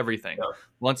 Target, everything. Yeah.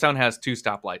 Bluntstown has 2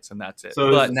 stoplights, and that's it. So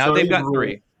But now they've got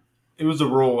 3. It was a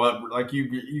rural up, like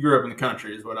you grew up in the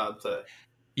country, is what I'd say.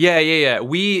 Yeah.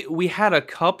 We had a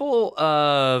couple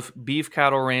of beef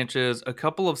cattle ranches, a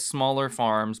couple of smaller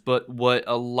farms, but what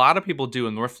a lot of people do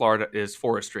in North Florida is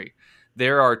forestry.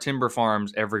 There are timber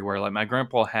farms everywhere. Like my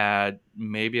grandpa had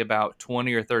maybe about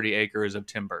 20 or 30 acres of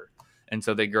timber. And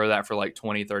so they grow that for like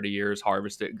 20, 30 years,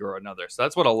 harvest it, grow another. So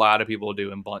that's what a lot of people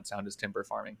do in Bluntstown is timber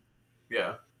farming.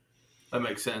 Yeah, that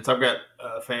makes sense. I've got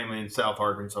family in South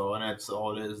Arkansas, and that's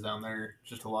all it is down there.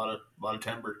 Just a lot of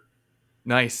timber.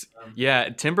 Nice. Yeah,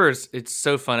 timbers, it's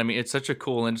so fun. I mean, it's such a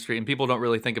cool industry, and people don't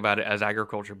really think about it as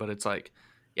agriculture, but it's like,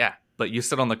 yeah, but you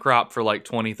sit on the crop for like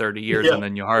 20, 30 years, Yeah. and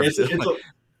then you harvest it.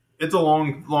 It's a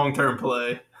long term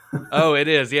play. Oh, it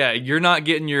is. Yeah, you're not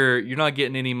getting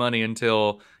any money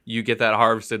until you get that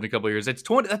harvested in a couple of years.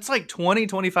 That's like 20,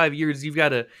 25 years. You've got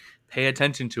to pay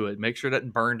attention to it. Make sure it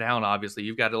doesn't burn down, obviously.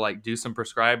 You've got to like do some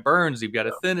prescribed burns. You've got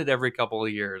to thin it every couple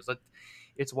of years.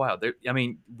 It's wild. I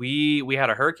mean, we had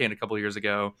a hurricane a couple of years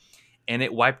ago, and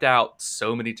it wiped out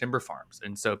so many timber farms,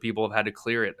 and so people have had to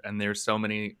clear it, and there's so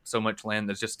much land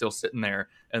that's just still sitting there,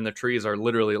 and the trees are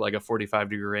literally like a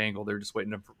 45-degree angle. They're just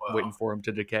waiting for them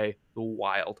to decay.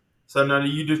 Wild. So now, do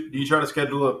you try to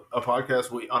schedule a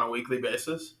podcast on a weekly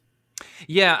basis?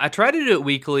 Yeah, I try to do it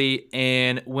weekly,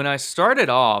 and when I started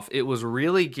off, it was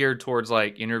really geared towards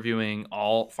like interviewing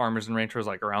all farmers and ranchers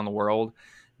like around the world.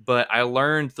 But I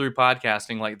learned through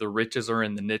podcasting like the riches are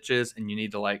in the niches, and you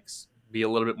need to like be a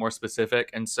little bit more specific.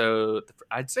 And so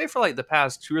I'd say for like the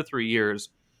past 2 or 3 years,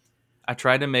 I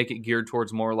tried to make it geared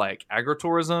towards more like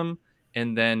agritourism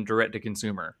and then direct to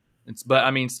consumer. But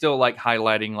I mean, still like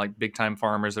highlighting like big time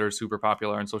farmers that are super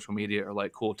popular on social media or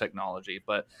like cool technology.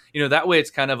 But that way it's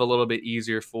kind of a little bit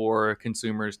easier for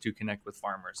consumers to connect with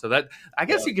farmers. So that, I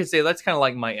guess you could say that's kind of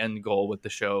like my end goal with the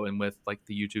show and with like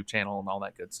the YouTube channel and all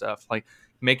that good stuff, like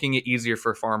making it easier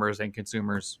for farmers and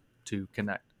consumers to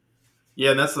connect.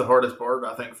 Yeah, and that's the hardest part,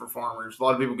 I think, for farmers. A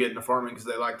lot of people get into farming because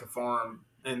they like to farm,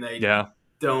 and they don't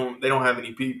have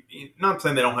any people. Not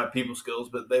saying they don't have people skills,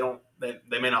 but they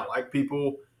may not like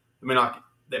people.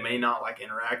 They may not like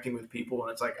interacting with people,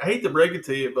 and it's like, I hate to break it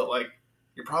to you, but like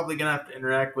you're probably gonna have to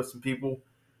interact with some people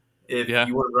if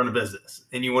you want to run a business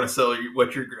and you want to sell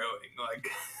what you're growing.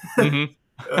 Like, that's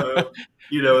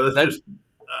just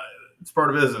it's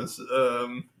part of business.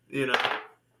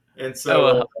 And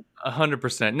so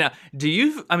 100%. Now,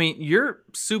 you're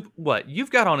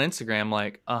you've got on Instagram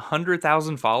like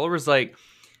 100,000 followers. Like,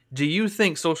 do you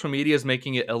think social media is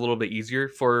making it a little bit easier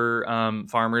for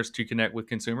farmers to connect with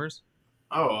consumers?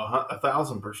 Oh,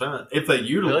 1,000%. If they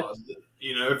utilize it,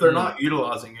 if they're not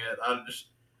utilizing it, I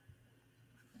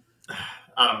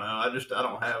don't know. I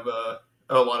don't have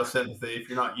a lot of sympathy if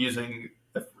you're not using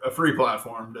a free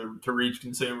platform to reach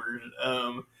consumers.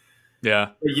 Yeah.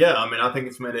 But yeah, I think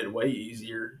it's made it way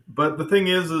easier. But the thing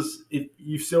is if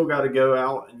you still got to go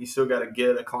out and you still got to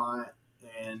get a client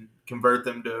and convert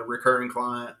them to a recurring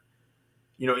client.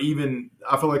 Even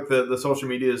I feel like the social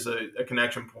media is a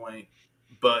connection point,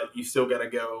 but you still got to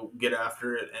go get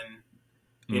after it and,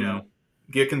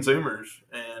 get consumers.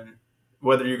 And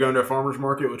whether you're going to a farmer's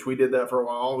market, which we did that for a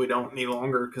while, we don't any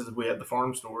longer because we had the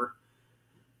farm store.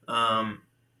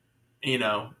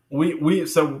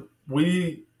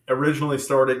 We originally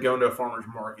started going to a farmer's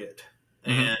market,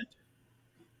 and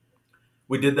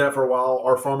we did that for a while.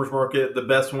 Our farmer's market, the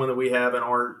best one that we have in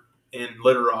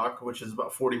Little Rock, which is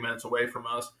about 40 minutes away from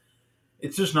us,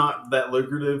 it's just not that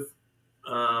lucrative.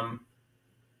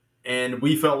 And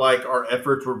we felt like our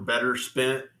efforts were better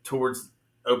spent towards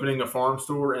opening a farm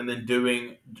store and then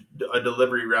doing a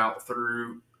delivery route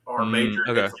through our major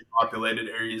densely populated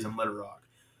areas in Little Rock.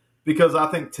 Because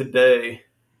I think today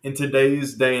in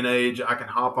today's day and age, I can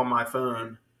hop on my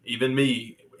phone, even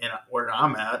me, where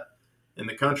I'm at in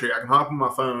the country, I can hop on my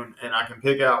phone and I can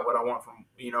pick out what I want from,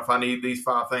 if I need these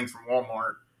 5 things from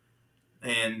Walmart,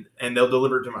 and they'll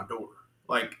deliver it to my door.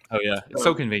 Like, Oh yeah, it's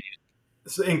so convenient.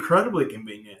 It's incredibly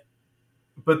convenient.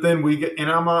 But then we get, and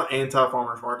I'm not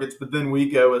anti-farmers markets, but then we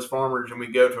go as farmers and we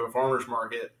go to a farmers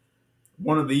market,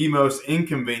 one of the most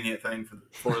inconvenient things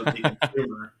for the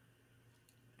consumer.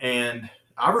 And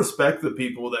I respect the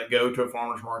people that go to a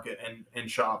farmer's market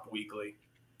and shop weekly,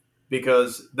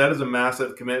 because that is a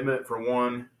massive commitment, for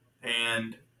one,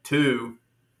 and two,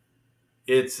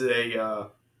 it's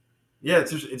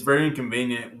it's very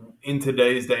inconvenient in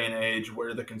today's day and age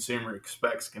where the consumer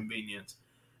expects convenience.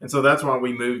 And so that's why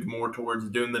we moved more towards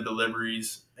doing the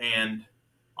deliveries. And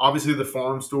obviously the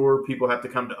farm store, people have to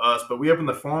come to us, but we opened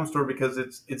the farm store because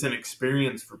it's an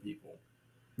experience for people.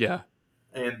 Yeah.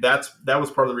 And that was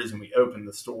part of the reason we opened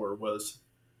the store, was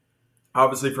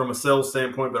obviously from a sales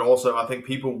standpoint, but also I think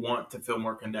people want to feel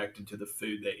more connected to the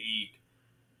food they eat.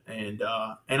 And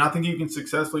I think you can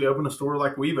successfully open a store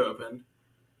like we've opened,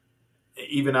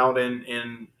 even out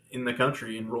in the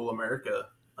country, in rural America.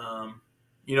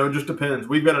 It just depends.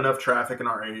 We've got enough traffic in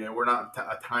our area. We're not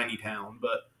a tiny town,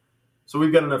 but so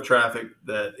we've got enough traffic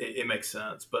that it makes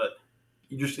sense. But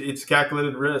it's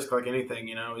calculated risk, like anything.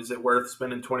 Is it worth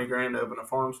spending $20,000 to open a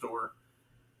farm store?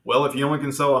 Well, if you only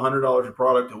can sell $100 of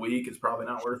product a week, it's probably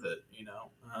not worth it.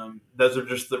 Those are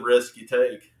just the risks you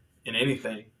take in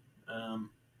anything.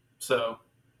 So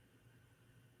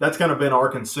that's kind of been our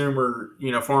consumer,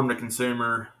 farm to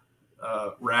consumer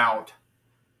route.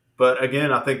 But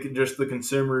again, I think just the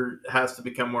consumer has to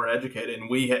become more educated, and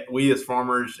we as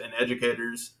farmers and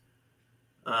educators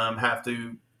have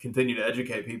to continue to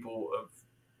educate people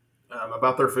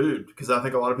about their food, because I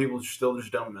think a lot of people still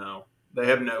just don't know. They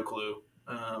have no clue,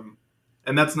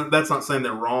 and that's not saying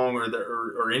they're wrong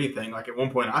or anything. Like, at one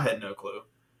point, I had no clue,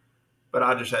 but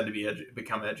I just had to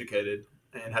become educated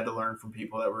and had to learn from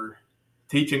people that were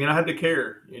teaching, and I had to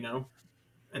care,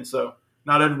 and so.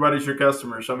 Not everybody's your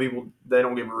customer. Some people, they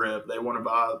don't give a rip. They want to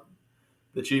buy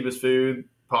the cheapest food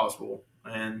possible.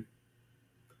 And,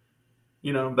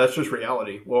 that's just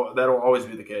reality. Well, that'll always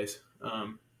be the case.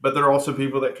 But there are also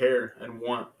people that care and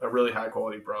want a really high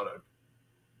quality product.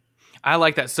 I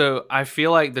like that. So I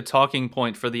feel like the talking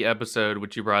point for the episode,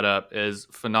 which you brought up, is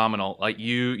phenomenal. Like,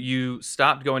 you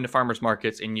stopped going to farmers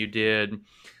markets and you did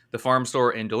the farm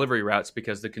store and delivery routes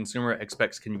because the consumer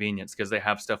expects convenience, because they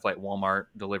have stuff like Walmart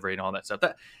delivery and all that stuff.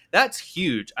 That's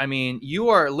huge. I mean, you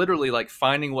are literally like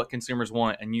finding what consumers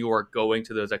want, and you are going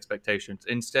to those expectations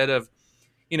instead of,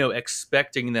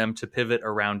 expecting them to pivot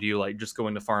around you, like just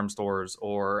going to farm stores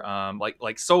or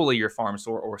like solely your farm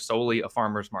store or solely a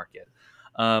farmer's market.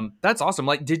 That's awesome.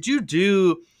 Like,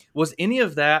 was any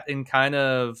of that in kind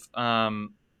of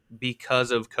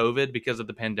because of COVID, because of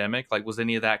the pandemic? Like, was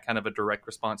any of that kind of a direct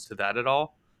response to that at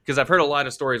all? Because I've heard a lot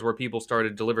of stories where people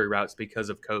started delivery routes because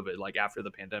of COVID, like after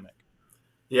the pandemic.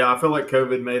 Yeah, I feel like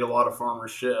COVID made a lot of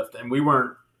farmers shift, and we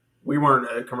weren't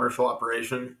a commercial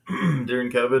operation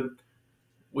during COVID.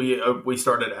 We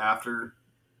started after,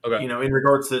 Okay. in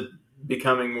regards to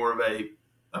becoming more of a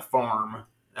farm,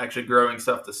 actually growing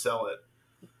stuff to sell it.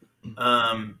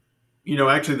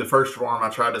 Actually the first farm I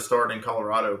tried to start in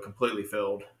Colorado completely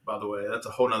failed, by the way. That's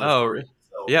a whole nother story.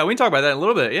 Yeah, we can talk about that in a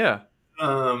little bit. Yeah.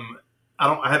 I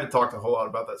haven't talked a whole lot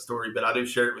about that story, but I do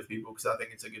share it with people because I think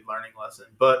it's a good learning lesson.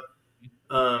 But,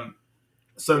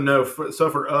 so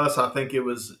for us, I think it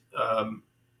was,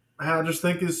 I just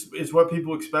think is what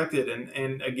people expected.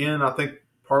 And again, I think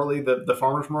partly the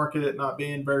farmer's market not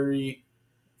being very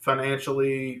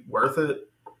financially worth it.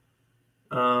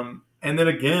 And then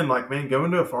again, like, man, going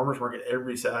to a farmer's market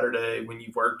every Saturday when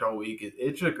you've worked all week,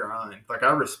 it's a grind. Like,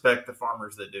 I respect the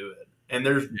farmers that do it. And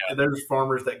there's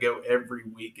farmers that go every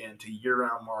weekend to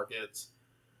year-round markets.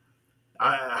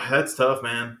 That's tough,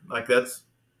 man. Like, that's,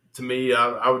 to me,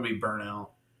 I would be burnt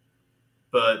out.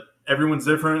 But everyone's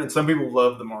different, and some people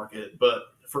love the market. But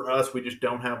for us, we just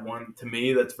don't have one, to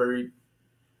me, that's very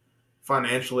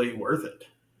financially worth it.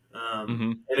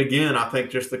 And again, I think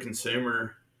just the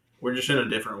consumer, we're just in a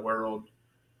different world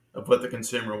of what the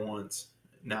consumer wants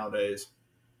nowadays.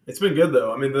 It's been good,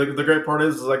 though. I mean, the great part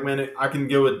is like, man, I can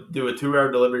do a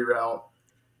 2-hour delivery route,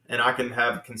 and I can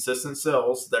have consistent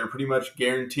sales that are pretty much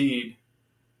guaranteed.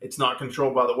 It's not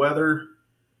controlled by the weather.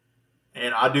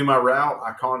 And I do my route.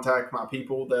 I contact my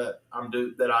people that I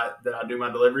do my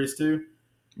deliveries to.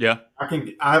 Yeah. I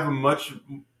can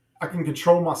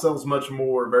control my sales much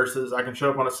more versus I can show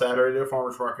up on a Saturday to a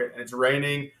farmer's market and it's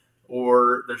raining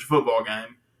or there's a football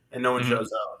game and no one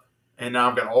shows up. And now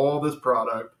I've got all this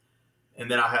product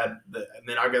and then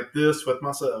I got this with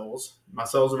my sales. My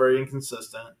sales are very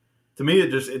inconsistent. To me,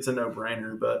 it's a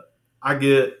no-brainer. But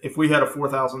if we had a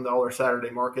 $4,000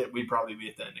 Saturday market, we'd probably be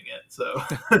attending it. So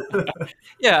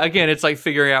Yeah, again, it's like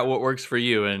figuring out what works for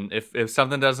you, and if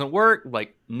something doesn't work,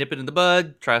 like nip it in the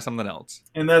bud, try something else.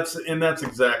 and that's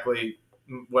exactly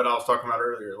what I was talking about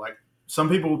earlier. Like some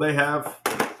people, they have.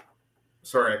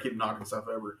 Sorry, I keep knocking stuff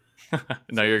over.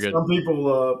 No, you're good. Some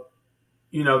people,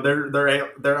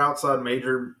 they're outside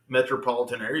major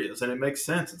metropolitan areas, and it makes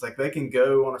sense. It's like they can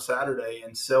go on a Saturday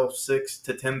and sell $6,000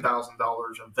 to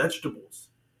 $10,000 of vegetables.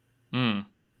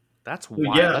 That's So,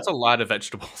 wild. yeah, That's a lot of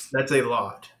vegetables. that's a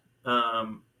lot.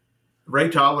 Ray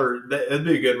Tyler, that'd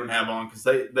be a good one to have on because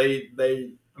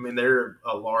they're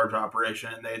a large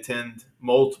operation and they attend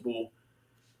multiple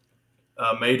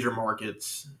major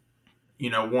markets.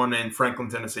 One in Franklin,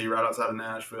 Tennessee, right outside of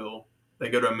Nashville. They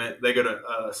go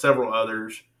to several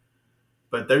others,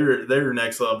 but they're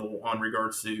next level on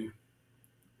regards to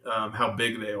how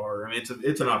big they are. I mean,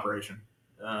 it's an operation.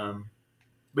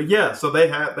 But yeah, so they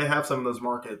have some of those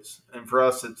markets, and for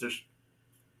us, it's just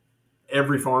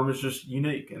every farm is just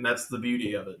unique, and that's the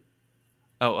beauty of it.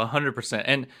 Oh, 100%.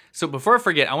 And so before I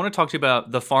forget, I want to talk to you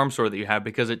about the farm store that you have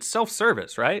because it's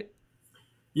self-service, right?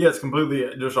 Yeah, it's completely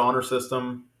just honor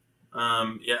system.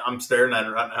 Yeah, I'm staring at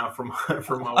it right now from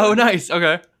my Oh, work. nice.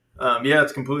 Okay. Yeah,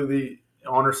 it's completely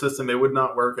honor system. It would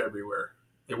not work everywhere.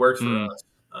 It works for us.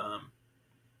 I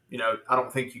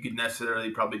don't think you could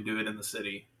necessarily probably do it in the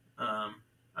city. I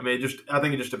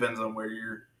think it just depends on where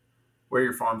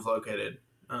your farm's located.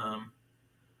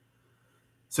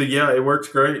 So yeah, it works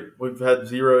great. We've had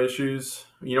zero issues.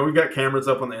 We've got cameras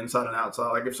up on the inside and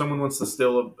outside. Like if someone wants to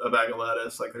steal a bag of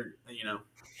lettuce, like they're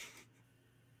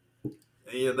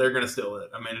going to steal it.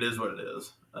 I mean, it is what it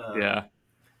is. Yeah.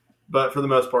 But for the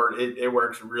most part, it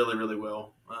works really, really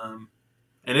well.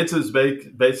 And it's as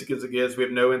basic as it gets. We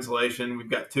have no insulation. We've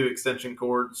got 2 extension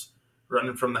cords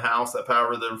running from the house that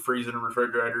power the freezer and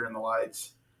refrigerator and the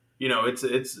lights.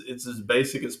 It's as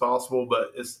basic as possible,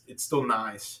 but it's still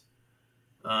nice.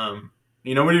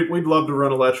 We'd love to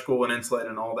run electrical and insulate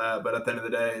and all that, but at the end of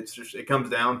the day, it comes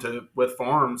down to with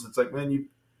farms. It's like, man, you've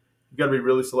got to be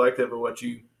really selective of what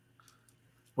you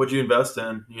invest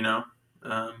in.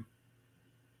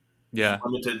 Yeah.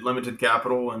 Limited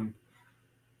capital, and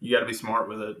you got to be smart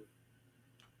with it.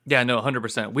 Yeah, no,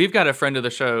 100%. We've got a friend of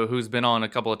the show who's been on a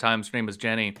couple of times. Her name is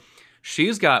Jenny.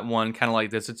 She's got one kind of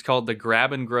like this. It's called the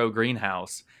Grab and Grow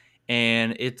Greenhouse.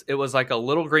 And it was like a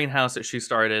little greenhouse that she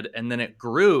started, and then it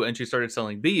grew and she started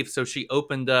selling beef. So she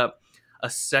opened up a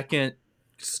second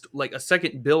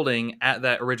building at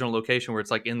that original location where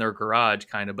it's like in their garage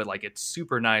kind of, but like it's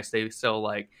super nice. They sell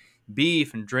like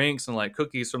beef and drinks and like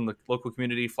cookies from the local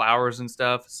community, flowers and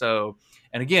stuff. So,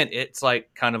 and again, it's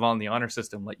like kind of on the honor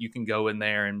system. Like you can go in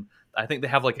there, and I think they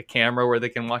have like a camera where they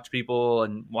can watch people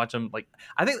and watch them. Like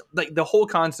I think like the whole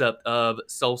concept of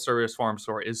self-service farm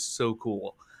store is so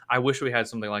cool. I wish we had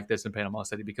something like this in Panama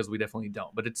City because we definitely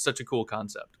don't, but it's such a cool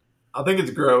concept. I think it's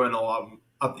growing a lot,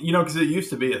 because it used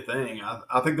to be a thing.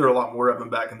 I think there were a lot more of them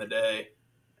back in the day,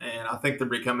 and I think they're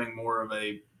becoming more of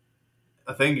a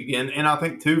thing again. And I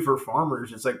think too for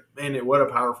farmers, it's like, man, what a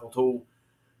powerful tool.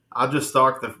 I just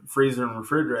stock the freezer and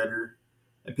refrigerator,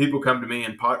 and people come to me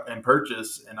and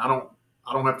purchase, and I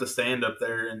don't have to stand up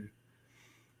there and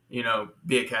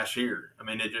be a cashier. I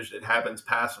mean, it happens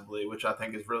passively, which I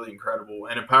think is really incredible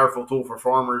and a powerful tool for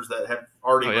farmers that have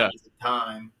already wasted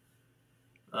time.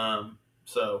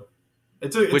 So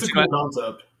it's a cool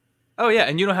concept. Oh yeah,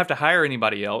 and you don't have to hire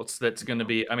anybody else. That's going to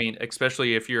be, I mean,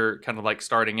 especially if you're kind of like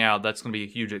starting out, that's going to be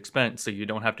a huge expense. So you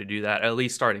don't have to do that, at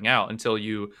least starting out, until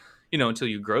you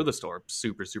grow the store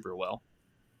super, super well.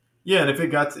 Yeah, and if it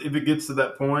gets to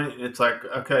that point, it's like,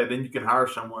 okay, then you can hire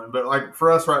someone. But like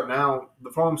for us right now,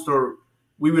 the farm store,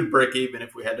 we would break even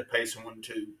if we had to pay someone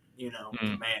to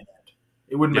man it.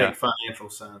 It wouldn't make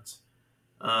financial sense.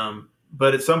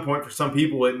 But at some point, for some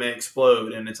people, it may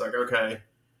explode, and it's like, okay,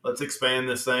 let's expand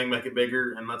this thing, make it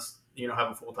bigger, and let's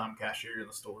have a full-time cashier in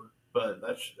the store. But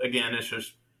it's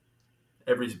just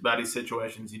everybody's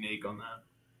situation is unique on that.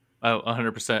 Oh,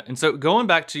 100%. And so going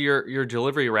back to your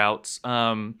delivery routes,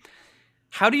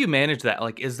 how do you manage that?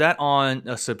 Like, is that on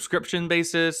a subscription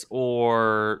basis,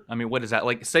 or, I mean, what is that?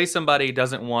 Like, say somebody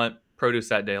doesn't want produce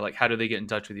that day. Like, how do they get in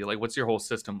touch with you? Like, what's your whole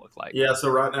system look like? Yeah. So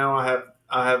right now I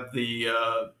have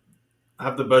the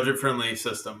budget-friendly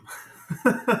system.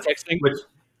 Texting?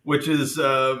 which is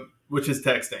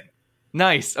texting.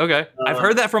 Nice. Okay. I've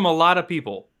heard that from a lot of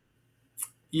people.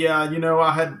 Yeah,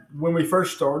 when we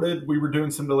first started, we were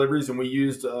doing some deliveries, and we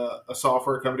used a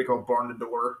software company called Barn to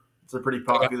Door. It's a pretty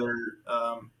popular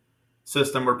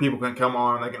system where people can come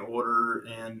on and they can order.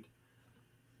 And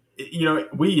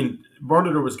Barn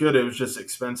Door was good. It was just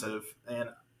expensive. And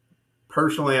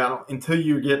personally, I don't until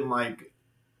you're getting like,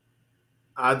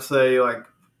 I'd say like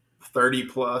 30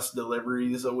 plus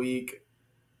deliveries a week.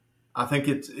 I think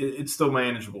it's still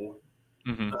manageable.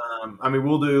 Mm-hmm. I mean,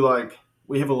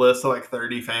 we have a list of like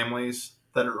 30 families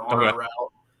that are on our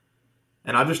route,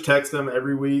 and I just text them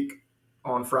every week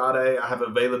on Friday. I have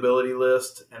an availability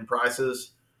list and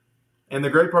prices. And the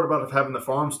great part about having the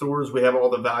farm stores, we have all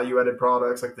the value-added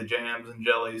products like the jams and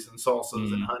jellies and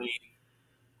salsas and honey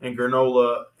and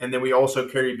granola. And then we also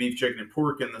carry beef, chicken, and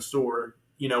pork in the store.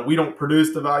 We don't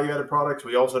produce the value-added products.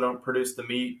 We also don't produce the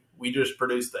meat. We just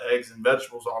produce the eggs and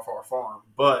vegetables off our farm.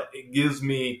 But it gives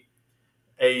me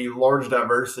a large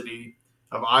diversity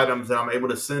of items that I'm able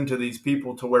to send to these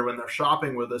people to where when they're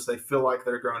shopping with us, they feel like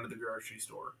they're going to the grocery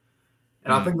store.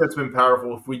 And I think that's been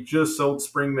powerful. If we just sold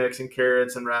spring mix and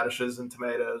carrots and radishes and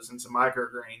tomatoes and some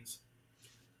microgreens,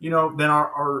 then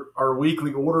our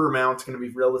weekly order amount's going to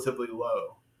be relatively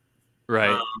low.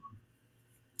 Right.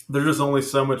 There's only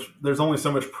so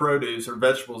much produce or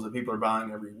vegetables that people are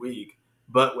buying every week.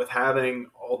 But with having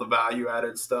all the value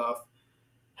added stuff,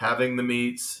 having the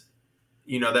meats,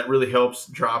 that really helps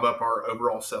drive up our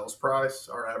overall sales price,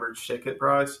 our average ticket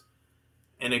price.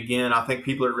 And again, I think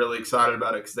people are really excited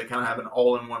about it because they kind of have an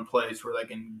all-in-one place where they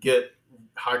can get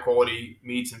high-quality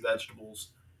meats and vegetables,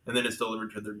 and then it's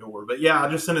delivered to their door. But yeah, I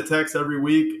just send a text every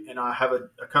week, and I have a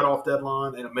cutoff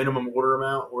deadline and a minimum order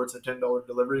amount, or it's a $10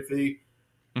 delivery fee.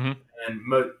 Mm-hmm.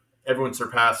 And everyone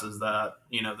surpasses that,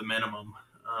 the minimum.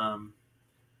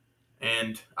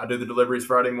 And I do the deliveries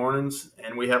Friday mornings,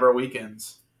 and we have our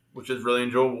weekends, which is really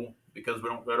enjoyable because we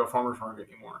don't go to a farmer's market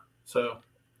anymore. So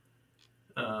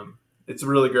it's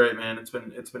really great, man. It's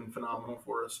been phenomenal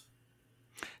for us.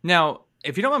 Now,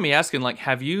 if you don't mind me asking, like,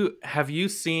 have you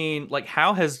seen, like,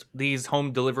 how has these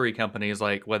home delivery companies,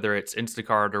 like whether it's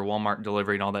Instacart or Walmart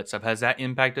delivery and all that stuff, has that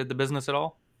impacted the business at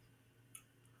all?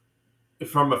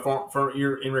 From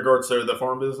in regards to the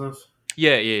farm business?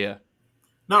 Yeah.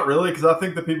 Not really, because I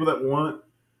think the people that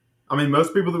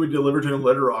most people that we deliver to in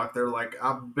Little Rock, they're like,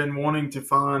 I've been wanting to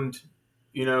find,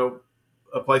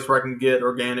 a place where I can get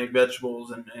organic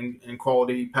vegetables and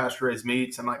quality pasture-raised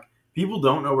meats. And like, people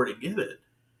don't know where to get it.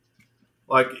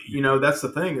 Like, that's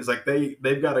the thing is like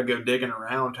they've got to go digging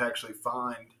around to actually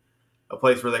find a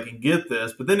place where they can get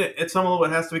this. But then it's some of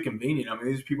it has to be convenient. I mean,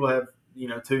 these people have,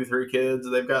 2-3 kids.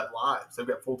 They've got lives. They've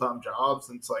got full-time jobs.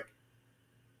 And it's like,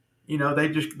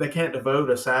 they can't devote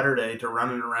a Saturday to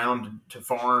running around to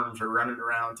farms or running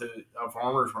around to a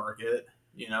farmer's market.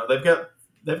 They've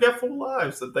got full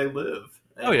lives that they live.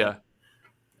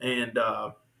 And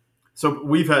so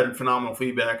we've had phenomenal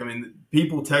feedback. I mean,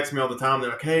 people text me all the time.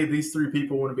 They're like, hey, these 3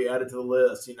 people want to be added to the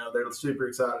list. They're super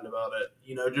excited about it.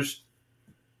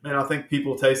 Man, I think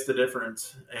people taste the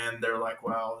difference and they're like,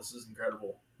 wow, this is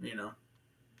incredible.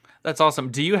 That's awesome.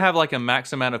 Do you have like a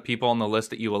max amount of people on the list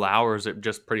that you allow, or is it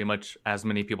just pretty much as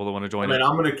many people that want to join it?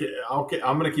 I'm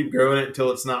gonna keep growing it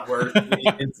until it's not worth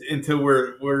until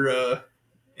we're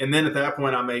and then at that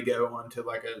point I may go on to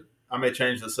I may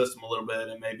change the system a little bit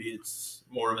and maybe it's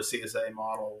more of a CSA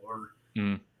model or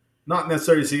not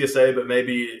necessarily CSA, but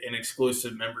maybe an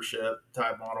exclusive membership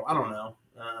type model. I don't know.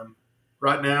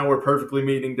 Right now we're perfectly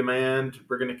meeting demand.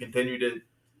 We're going to continue to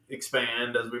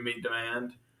expand as we meet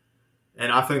demand. And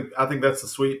I think that's the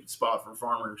sweet spot for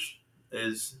farmers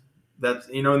is that,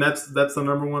 and that's the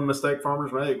number one mistake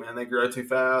farmers make, man. They grow too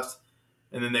fast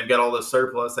and then they've got all this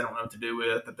surplus they don't know what to do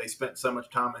with that they spent so much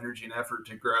time, energy, and effort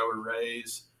to grow or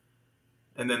raise.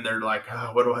 And then they're like,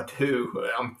 oh, what do I do?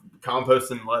 I'm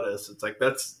composting lettuce. It's like,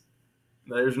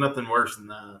 there's nothing worse than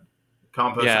that.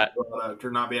 Composting a product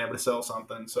or not being able to sell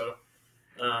something. So,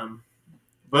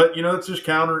 but it's just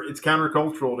it's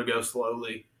countercultural to go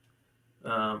slowly.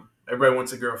 Everybody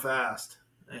wants to grow fast,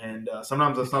 and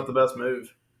sometimes that's not the best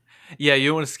move. Yeah,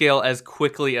 you want to scale as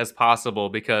quickly as possible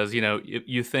because,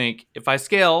 you think if I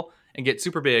scale and get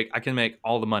super big, I can make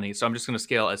all the money. So I'm just going to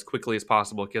scale as quickly as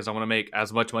possible because I want to make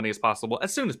as much money as possible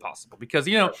as soon as possible because,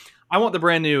 I want the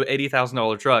brand new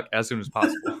 $80,000 truck as soon as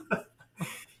possible.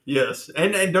 Yes.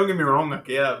 And don't get me wrong. Like,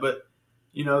 yeah, but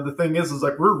the thing is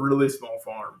like, we're a really small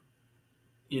farm,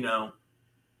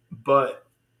 but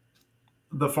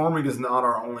the farming is not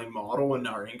our only model and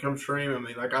our income stream. I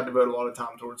mean, like I devote a lot of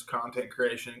time towards content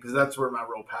creation because that's where my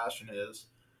real passion is.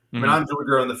 I mean, I enjoy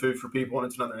growing the food for people and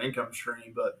it's another income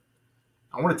stream, but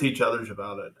I want to teach others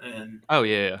about it. And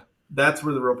that's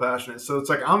where the real passion is. So it's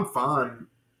like, I'm fine.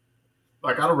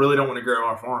 Like, really don't want to grow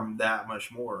our farm that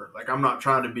much more. Like, I'm not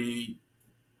trying to be,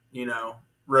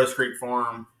 Rose Creek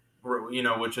Farm,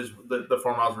 which is the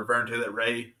farm I was referring to that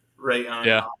Ray owns and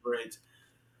Yeah. operates.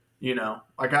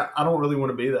 Like I don't really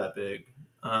want to be that big,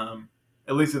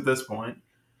 at least at this point.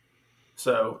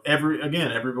 So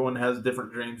everyone has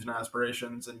different dreams and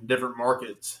aspirations and different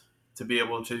markets to be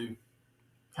able to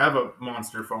have a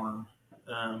monster farm.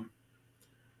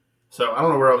 So I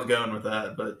don't know where I was going with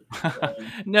that, but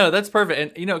No, that's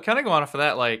perfect. And kind of going off of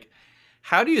that, like,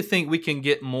 how do you think we can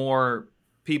get more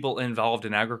people involved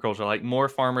in agriculture, like more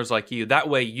farmers like you? That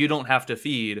way, you don't have to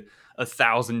feed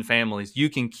 1,000 families. You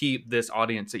can keep this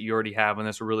audience that you already have and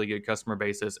this really good customer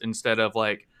basis instead of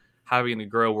like having to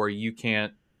grow where you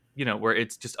can't, where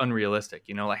it's just unrealistic.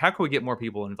 Like how can we get more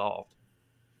people involved?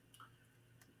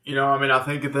 I mean, I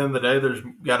think at the end of the day, there's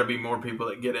got to be more people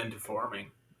that get into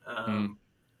farming. Mm.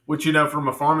 Which, from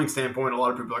a farming standpoint, a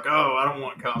lot of people are like, oh, I don't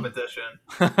want competition.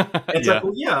 It's Yeah. like,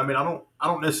 well, yeah, I mean, I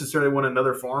don't necessarily want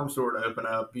another farm store to open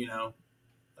up,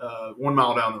 1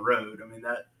 mile down the road. I mean,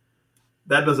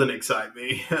 that doesn't excite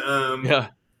me. Yeah.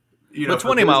 But But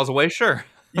 20 miles away, sure.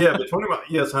 yeah, but 20 miles,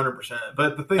 yes, 100%.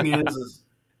 But the thing is,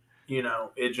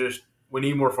 it just, we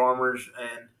need more farmers.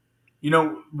 And,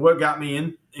 what got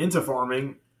me into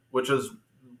farming, which was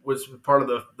part of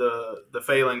the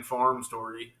failing farm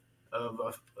story of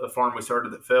a farm we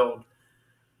started that failed,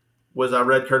 was I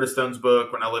read Curtis Stone's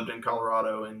book when I lived in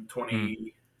Colorado in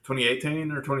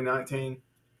 2018 or 2019.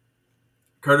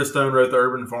 Curtis Stone wrote The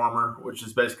Urban Farmer, which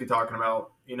is basically talking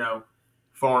about,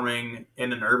 farming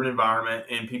in an urban environment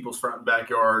in people's front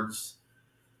backyards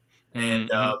and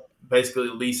Mm-hmm. basically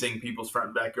leasing people's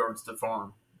front backyards to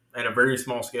farm at a very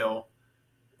small scale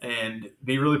and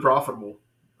be really profitable.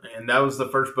 And that was the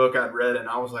first book I'd read, and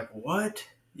I was like, "What?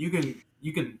 You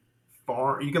can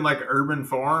farm? You can like urban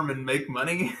farm and make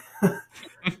money?"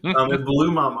 It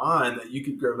blew my mind that you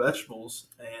could grow vegetables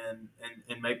and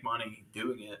make money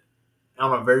doing it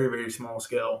on a very, very small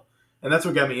scale, and that's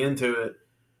what got me into it.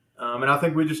 And I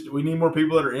think we need more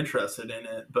people that are interested in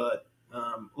it. But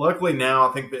luckily now,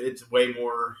 I think that it's way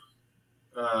more.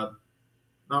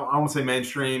 I won't say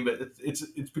mainstream, but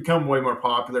it's become way more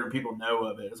popular and people know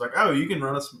of it. It's like, oh, you can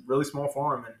run a really small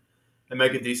farm and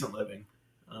make a decent living,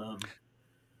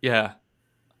 Yeah.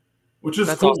 which is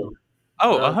That's cool. awesome.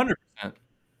 Oh, Uh, 100%.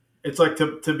 it's like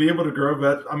to be able to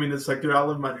grow I mean, it's like, dude, I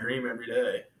live my dream every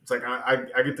day. It's like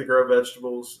I get to grow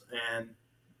vegetables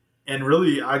and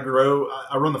really I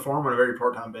run the farm on a very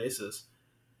part time basis,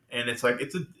 and it's like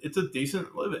it's a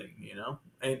decent living,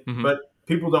 And Mm-hmm. but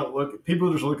people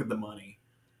just look at the money.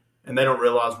 And they don't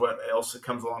realize what else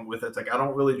comes along with it. It's like I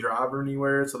don't really drive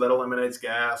anywhere, so that eliminates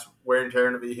gas, wear and tear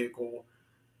in the vehicle.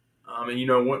 And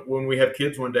when we have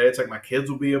kids one day, it's like my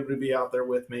kids will be able to be out there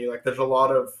with me. Like there's a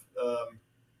lot of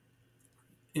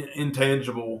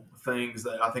intangible things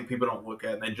that I think people don't look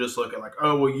at, and they just look at like,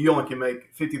 oh, well, you only can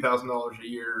make $50,000 a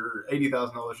year or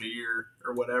 $80,000 a year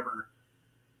or whatever,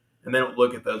 and they don't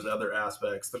look at those other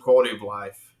aspects, the quality of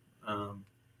life.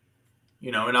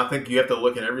 And I think you have to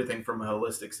look at everything from a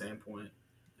holistic standpoint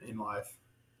in life.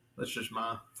 That's just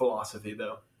my philosophy,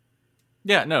 though.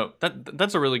 Yeah, no,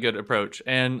 that's a really good approach.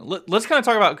 And let's kind of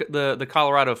talk about the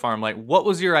Colorado farm. Like, what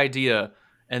was your idea,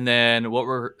 and then what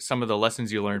were some of the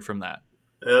lessons you learned from that?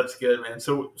 That's good, man.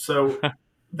 So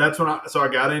that's when I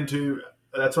got into.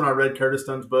 That's when I read Curtis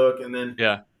Stone's book, and then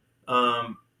Yeah.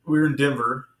 We were in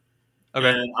Denver, Okay.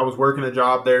 and I was working a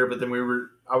job there. But then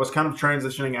I was kind of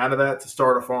transitioning out of that to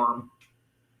start a farm,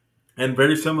 and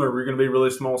very similar. We are going to be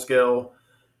really small scale,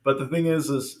 but the thing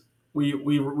is we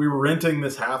were renting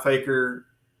this half acre.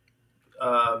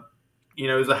 It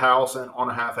was a house on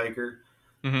a half acre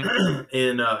Mm-hmm.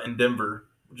 in Denver,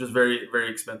 which is very,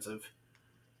 very expensive.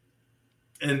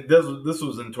 And this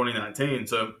was in 2019,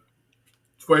 so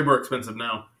it's way more expensive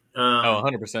now. Oh,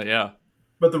 100%. Yeah.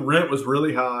 But the rent was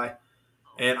really high,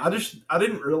 and I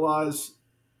didn't realize.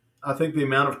 I think the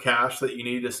amount of cash that you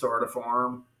need to start a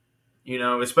farm,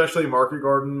 especially a market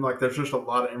garden, like there's just a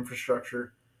lot of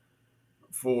infrastructure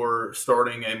for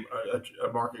starting a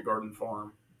market garden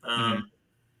farm. Mm-hmm.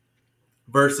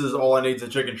 Versus all I need is a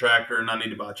chicken tractor and I need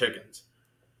to buy chickens.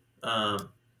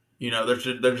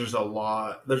 There's just a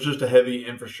lot. There's just a heavy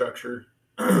infrastructure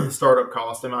startup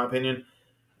cost, in my opinion.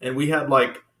 And we had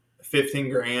like 15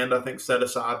 grand, I think, set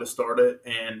aside to start it.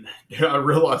 And I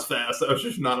realized fast that was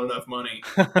just not enough money.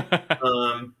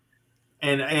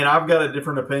 And I've got a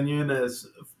different opinion as,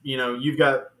 you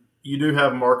do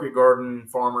have market garden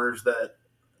farmers that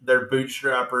they're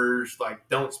bootstrappers, like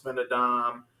don't spend a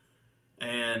dime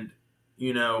and,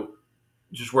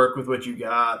 just work with what you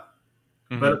got.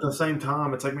 Mm-hmm. But at the same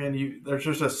time, it's like, man, there's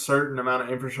just a certain amount of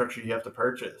infrastructure you have to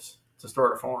purchase to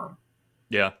start a farm.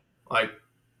 Yeah. Like,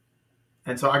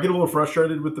 And so I get a little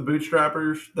frustrated with the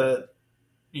bootstrappers that,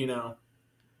 you know,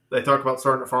 they talk about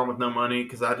starting a farm with no money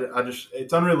because I just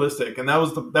it's unrealistic. And that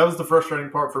was the frustrating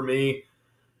part for me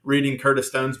reading Curtis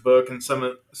Stone's book and some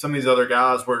of these other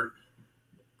guys where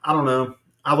I don't know.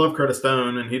 I love Curtis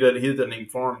Stone and he doesn't even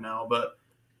farm now, but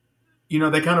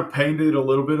they kind of painted a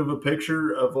little bit of a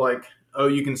picture of like, oh,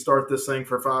 you can start this thing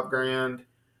for $5,000,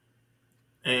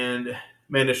 and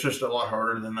man, it's just a lot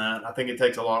harder than that. I think it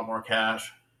takes a lot more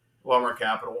cash, a lot more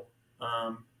capital.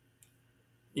 Um,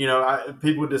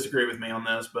 people would disagree with me on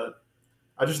this, but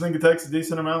I just think it takes a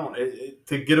decent amount.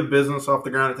 To get a business off the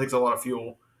ground, it takes a lot of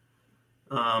fuel,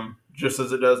 just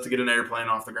as it does to get an airplane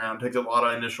off the ground. It takes a lot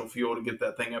of initial fuel to get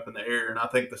that thing up in the air, and I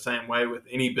think the same way with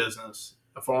any business,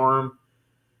 a farm,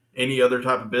 any other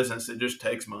type of business, it just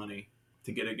takes money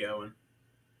to get it going.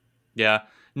 Yeah.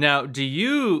 Now,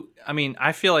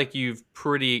 I feel like you've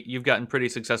gotten pretty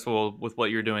successful with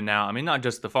what you're doing now. I mean, not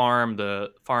just the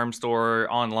farm store,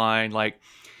 online. Like,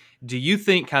 do you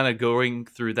think kind of going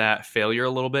through that failure a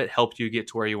little bit helped you get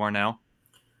to where you are now?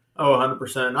 Oh,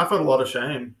 100%. I felt a lot of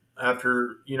shame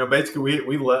after, basically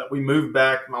we moved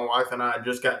back. My wife and I had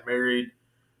just got married.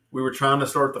 We were trying to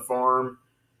start the farm,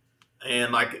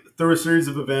 and like through a series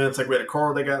of events, like we had a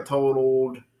car that got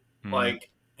totaled,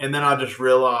 and then I just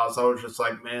realized, I was just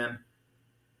like, man,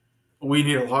 we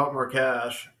need a lot more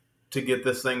cash to get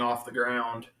this thing off the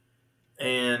ground.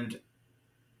 And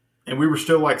we were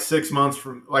still like 6 months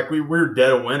from, like, we were dead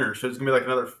of winter. So it's going to be like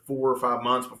another 4 or 5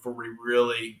 months before we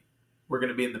really were going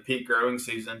to be in the peak growing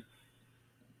season.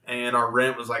 And our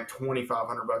rent was like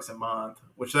 $2,500 a month,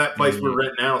 which that place we're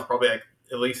renting now is probably like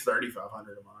at least $3,500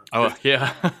 a month. Oh,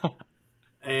 yeah.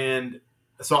 And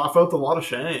so I felt a lot of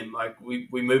shame. Like we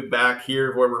moved back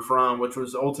here where we're from, which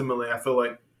was ultimately, I feel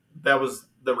like that was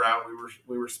the route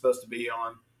we were supposed to be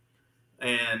on.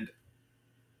 And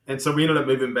so we ended up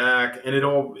moving back, and it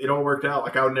all worked out.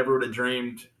 Like I would have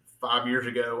dreamed 5 years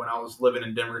ago when I was living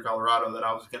in Denver, Colorado, that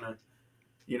I was going to,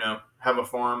 have a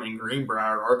farm in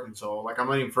Greenbrier, Arkansas. Like I'm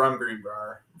not even from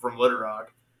Greenbrier, I'm from Little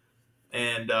Rock.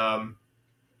 And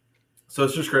so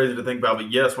it's just crazy to think about.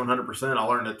 But yes, 100%, I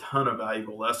learned a ton of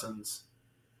valuable lessons.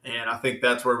 And I think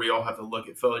that's where we all have to look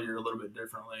at failure a little bit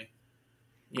differently.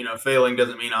 Failing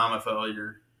doesn't mean I'm a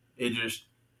failure. It's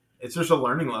just a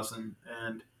learning lesson.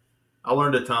 And I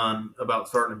learned a ton about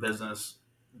starting a business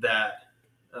that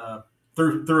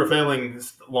through a failing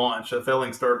launch, a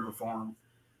failing start of a farm.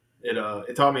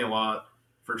 It taught me a lot,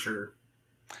 for sure.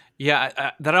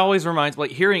 Yeah, that always reminds, like,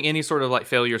 hearing any sort of like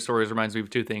failure stories reminds me of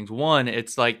two things. One,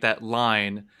 it's like that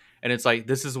line, and it's like,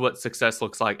 this is what success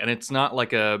looks like, and it's not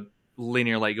like a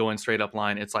linear, like going straight up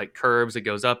line. It's like curves. It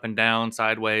goes up and down,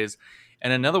 sideways.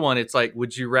 And another one, it's like,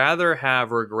 would you rather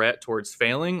have regret towards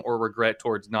failing or regret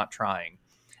towards not trying?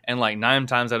 And like 9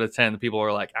 times out of 10, the people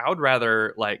are like, I would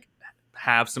rather like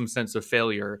have some sense of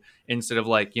failure instead of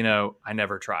like, I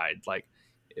never tried. Like,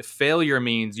 if failure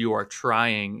means you are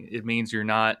trying, it means you're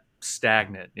not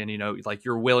stagnant, and like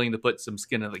you're willing to put some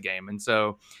skin in the game. And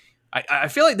so I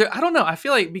feel like I don't know. I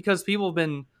feel like because people have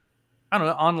been, I don't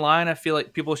know, online, I feel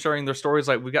like people sharing their stories,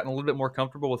 like we've gotten a little bit more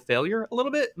comfortable with failure a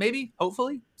little bit, maybe,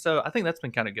 hopefully. So I think that's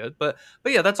been kind of good. But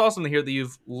yeah, that's awesome to hear that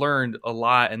you've learned a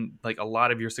lot, and like a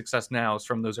lot of your success now is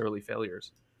from those early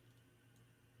failures.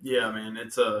 Yeah, man,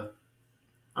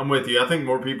 I'm with you. I think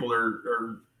more people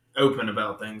are open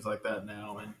about things like that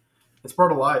now, and it's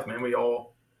part of life, man.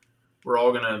 We're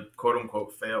all gonna quote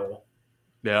unquote fail.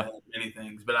 Yeah, at many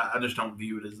things, but I just don't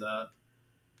view it as that.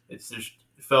 It's just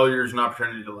failure is an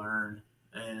opportunity to learn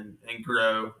and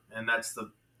grow, and that's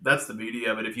the beauty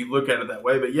of it if you look at it that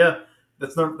way. But yeah,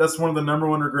 that's one of the number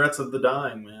one regrets of the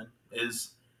dying, man,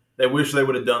 is they wish they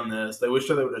would have done this, they wish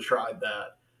they would have tried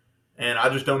that. And I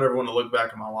just don't ever want to look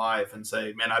back at my life and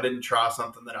say, man, I didn't try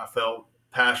something that I felt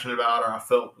passionate about, or I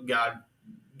felt God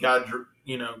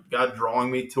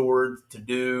drawing me towards to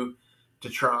do, to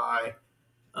try,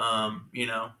 and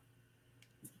I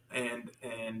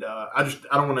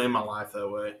don't want to end my life that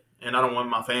way, and I don't want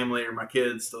my family or my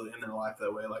kids to end their life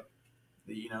that way. Like,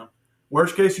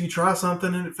 worst case, you try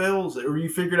something and it fails, or you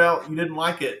figured out you didn't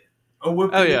like it.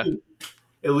 yeah.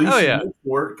 At least you go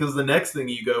for it, because the next thing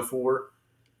you go for,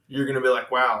 you're going to be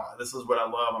like, wow, this is what I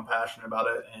love. I'm passionate about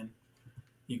it, and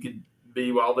you could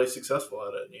be wildly successful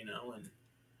at it,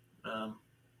 and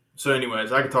so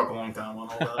anyways, I could talk a long time on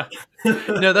all that.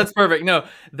 No, that's perfect. No,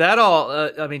 that all,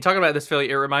 talking about this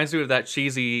failure, it reminds me of that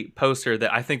cheesy poster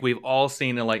that I think we've all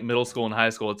seen in like middle school and high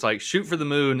school. It's like, shoot for the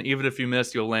moon. Even if you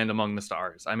miss, you'll land among the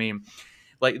stars. I mean,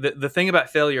 like the thing about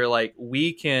failure, like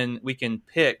we can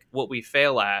pick what we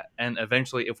fail at. And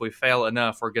eventually if we fail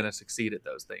enough, we're going to succeed at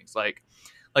those things. Like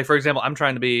like, for example,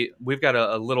 we've got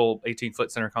a little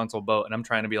 18-foot center console boat, and I'm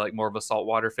trying to be like more of a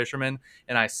saltwater fisherman,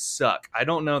 and I suck. I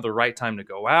don't know the right time to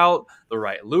go out, the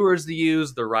right lures to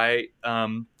use, the right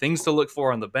things to look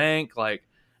for on the bank. Like,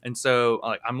 and so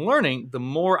like I'm learning. The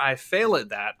more I fail at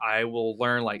that, I will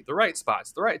learn like the right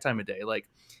spots, the right time of day. Like,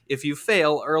 if you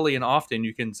fail early and often,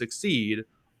 you can succeed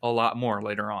a lot more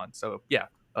later on. So yeah,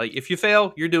 like if you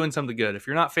fail, you're doing something good. If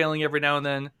you're not failing every now and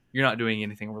then, you're not doing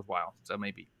anything worthwhile. So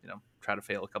maybe, try to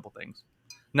fail a couple things.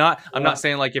 I'm not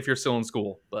saying like if you're still in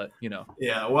school, but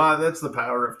Yeah, well, that's the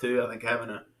power of too. I think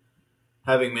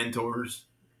having mentors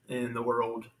in the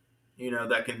world,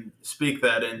 that can speak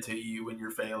that into you when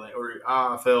you're failing, or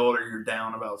I failed, or you're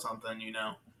down about something.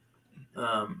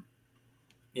 Um,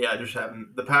 yeah, just having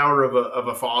the power of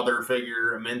a father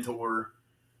figure, a mentor,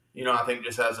 I think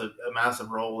just has a massive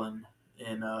role in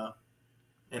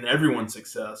everyone's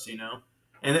success.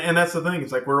 And that's the thing.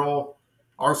 It's like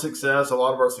our success. A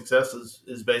lot of our success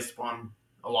is based upon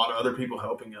a lot of other people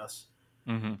helping us,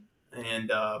 mm-hmm.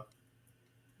 and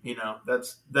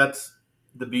that's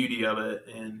the beauty of it.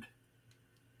 And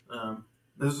I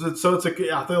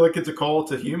feel like it's a call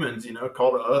to humans, a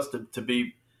call to us to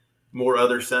be more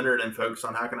other centered and focused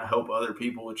on how can I help other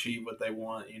people achieve what they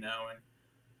want,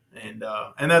 and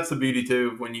that's the beauty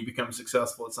too. When you become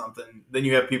successful at something, then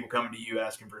you have people coming to you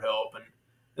asking for help, and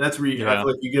that's where I feel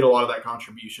like you get a lot of that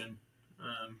contribution,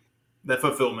 that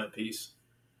fulfillment piece.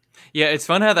 Yeah, it's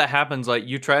fun how that happens. Like,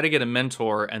 you try to get a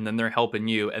mentor and then they're helping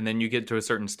you, and then you get to a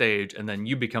certain stage and then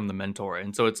you become the mentor.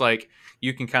 And so it's like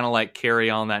you can kind of like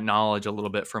carry on that knowledge a little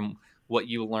bit from what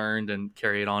you learned and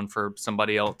carry it on for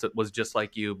somebody else that was just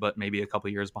like you, but maybe a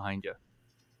couple years behind you.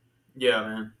 Yeah,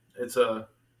 man. It's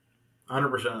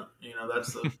 100%.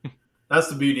 That's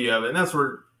the beauty of it. And that's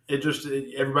where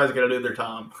everybody's got to do their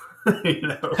time.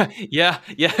 Yeah,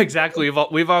 exactly.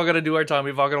 We've all got to do our time.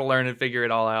 We've all got to learn and figure it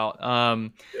all out.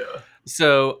 Yeah.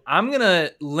 So I'm gonna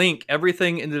link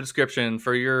everything in the description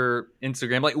for your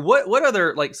Instagram. Like, what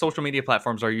other like social media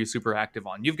platforms are you super active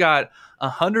on? You've got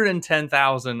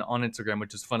 110,000 on Instagram,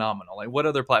 which is phenomenal. Like, what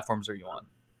other platforms are you on?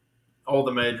 All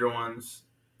the major ones: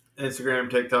 Instagram,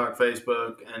 TikTok,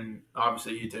 Facebook, and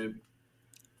obviously YouTube.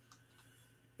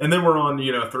 And then we're on,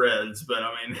 Threads. But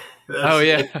I mean,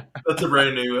 that's a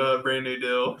brand new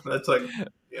deal. That's like,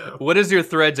 What is your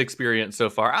Threads experience so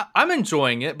far? I'm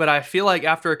enjoying it, but I feel like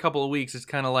after a couple of weeks, it's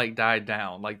kind of like died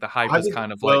down. Like the hype is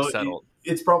kind of like settled.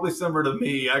 It's probably similar to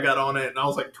me. I got on it and I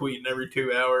was like tweeting every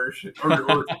 2 hours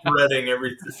or threading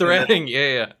every. Threading,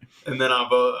 yeah. And then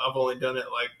I've only done it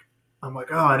like, I'm like,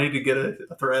 oh, I need to get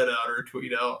a thread out or a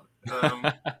tweet out.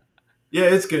 Yeah,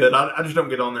 it's good. I just don't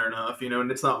get on there enough,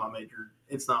 and it's not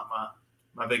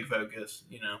my big focus.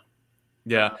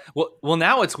 Yeah. Well,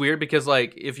 now it's weird because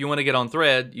like if you want to get on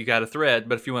Thread, you got a Thread,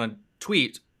 but if you want to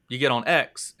tweet, you get on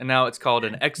X, and now it's called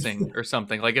an Xing or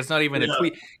something. Like, it's not even a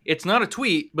tweet. It's not a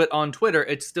tweet, but on Twitter,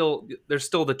 there's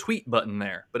still the tweet button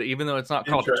there. But even though it's not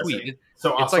called a tweet,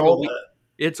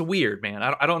 it's weird, man.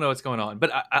 I don't know what's going on,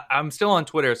 but I'm still on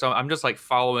Twitter, so I'm just like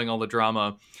following all the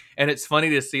drama, and it's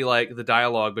funny to see like the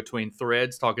dialogue between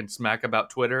Threads talking smack about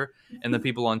Twitter and the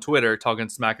people on Twitter talking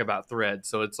smack about Threads.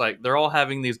 So it's like they're all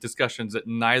having these discussions that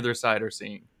neither side are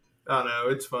seeing. I know,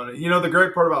 it's funny. The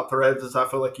great part about Threads is I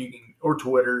feel like you can, or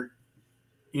Twitter,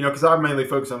 because I mainly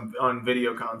focus on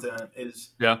video content,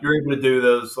 is you're able to do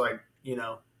those like,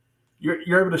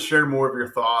 you're able to share more of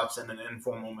your thoughts in an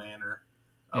informal manner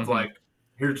of like,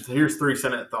 here's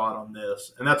 3-sentence thought on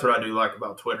this. And that's what I do like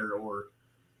about Twitter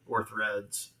or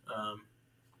Threads,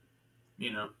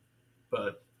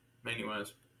 but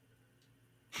anyways.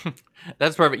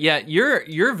 That's perfect. Yeah, your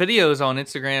videos on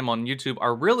Instagram, on YouTube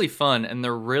are really fun, and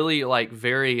they're really like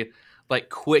very like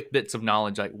quick bits of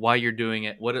knowledge, like why you're doing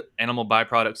it, what animal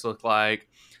byproducts look like,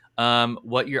 I'm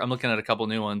looking at a couple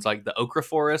new ones, like the okra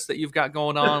forest that you've got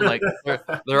going on. Like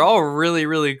they're all really,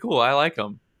 really cool. I like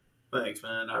them. Thanks,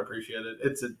 man. I appreciate it.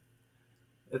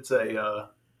 It's a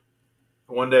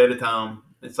one day at a time.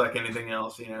 It's like anything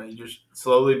else, you just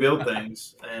slowly build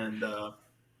things, and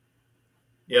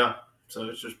yeah. So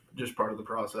it's just part of the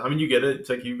process. I mean, you get it. It's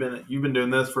like you've been doing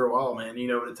this for a while, man. You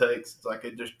know what it takes. It's like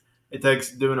it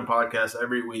takes doing a podcast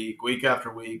every week after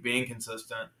week, being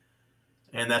consistent,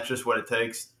 and that's just what it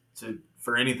takes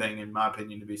for anything, in my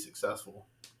opinion, to be successful.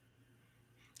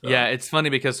 So. Yeah, it's funny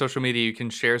because social media, you can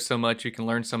share so much, you can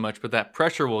learn so much, but that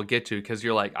pressure will get you because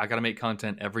you're like, I got to make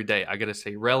content every day. I got to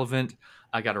stay relevant.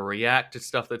 I got to react to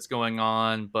stuff that's going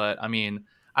on. But I mean,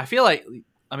 I feel like,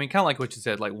 kind of like what you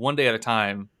said, like one day at a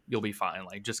time, you'll be fine.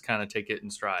 Like just kind of take it in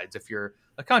strides. If you're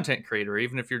a content creator,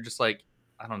 even if you're just like,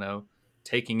 I don't know,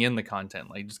 taking in the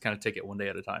content, like just kind of take it one day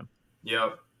at a time.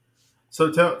 Yep.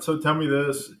 So tell me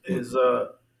this is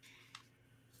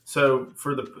so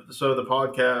the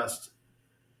podcast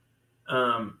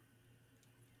um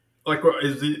like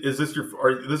is this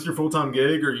your full time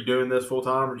gig, or are you doing this full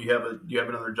time, or do you have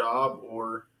another job,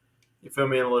 or you fill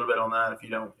me in a little bit on that if you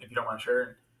don't mind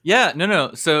sharing. Yeah,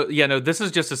 no. So yeah, no, this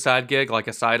is just a side gig, like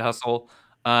a side hustle.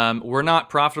 We're not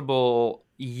profitable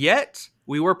yet.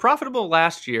 We were profitable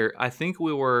last year. I think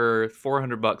we were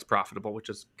 $400 profitable, which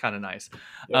is kind of nice.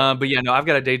 Yeah. But yeah, no, I've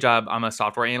got a day job. I'm a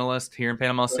software analyst here in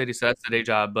Panama Okay. City, so that's the day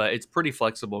job. But it's pretty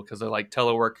flexible because I like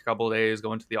telework a couple of days,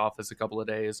 go into the office a couple of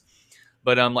days.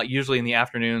 But like usually in the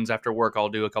afternoons after work, I'll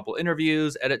do a couple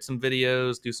interviews, edit some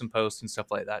videos, do some posts and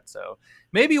stuff like that. So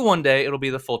maybe one day it'll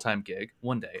be the full time gig.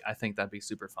 One day, I think that'd be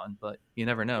super fun. But you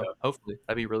never know. Yeah. Hopefully,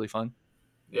 that'd be really fun.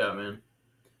 Yeah, man.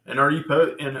 And are you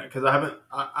and because I haven't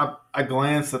I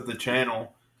glanced at the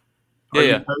channel. Yeah, Are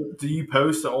you yeah. do you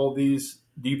post all these?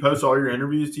 Do you post all your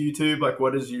interviews to YouTube? Like,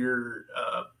 what is your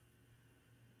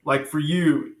like for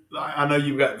you? I know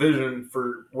you've got vision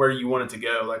for where you want it to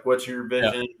go. Like, what's your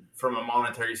Yeah. vision from a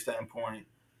monetary standpoint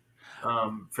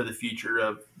for the future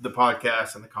of the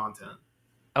podcast and the content?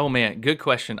 Oh man, good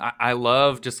question. I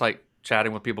love just like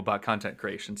chatting with people about content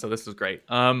creation. So this is great.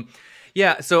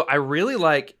 Yeah, so I really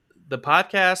like the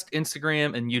podcast,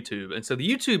 Instagram, and YouTube. And so the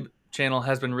YouTube channel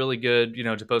has been really good,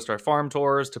 to post our farm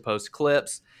tours, to post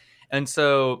clips. And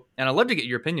I'd love to get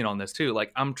your opinion on this too.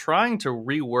 Like I'm trying to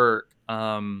rework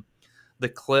the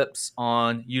clips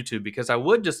on YouTube because I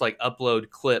would just like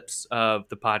upload clips of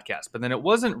the podcast, but then it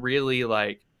wasn't really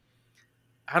like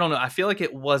I don't know. I feel like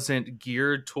it wasn't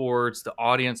geared towards the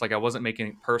audience. Like I wasn't making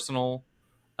it personal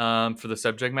for the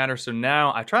subject matter. So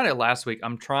now I tried it last week.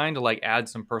 I'm trying to like add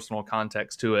some personal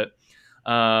context to it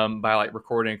by like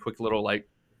recording a quick little like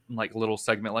little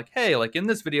segment. Like, hey, like in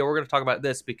this video, we're going to talk about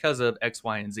this because of X,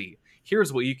 Y, and Z.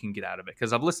 Here's what you can get out of it.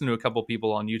 Because I've listened to a couple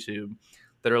people on YouTube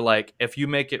that are like, if you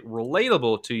make it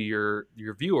relatable to your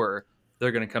viewer,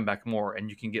 they're going to come back more and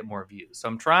you can get more views. So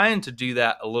I'm trying to do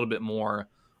that a little bit more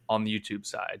on the YouTube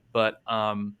side. But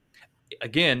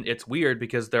again, it's weird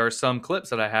because there are some clips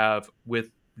that I have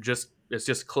with it's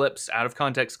just clips, out of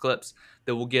context clips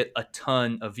that will get a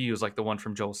ton of views, like the one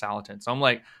from Joel Salatin. So I'm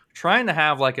like trying to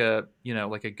have like a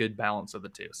like a good balance of the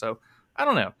two. So I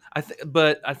don't know.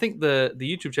 But I think the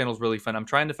YouTube channel is really fun. I'm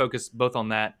trying to focus both on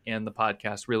that and the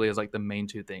podcast really as like the main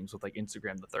two things, with like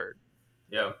Instagram the third.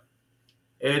 Yeah,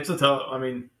 it's a tough. I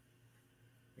mean,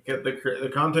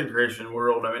 the content creation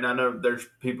world. I mean, I know there's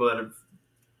people that have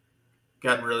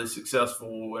gotten really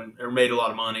successful and or made a lot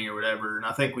of money or whatever, and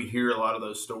I think we hear a lot of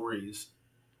those stories.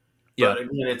 Yeah. But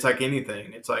again, it's like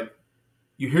anything. It's like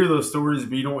you hear those stories,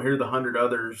 but you don't hear the 100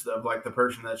 others of like the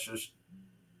person that's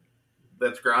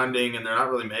grinding and they're not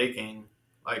really making,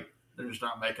 like they're just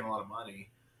not making a lot of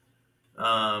money.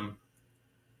 And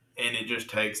it just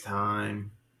takes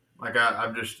time. Like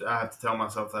I have to tell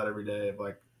myself that every day of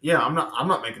like, yeah, I'm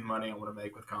not making money I want to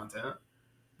make with content,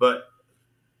 but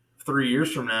 3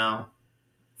 years from now,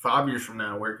 5 years from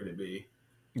now, where could it be?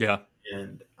 Yeah.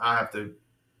 And I have to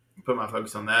put my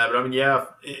focus on that. But I mean, yeah,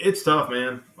 it's tough,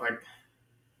 man. Like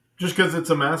just because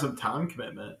it's a massive time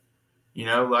commitment,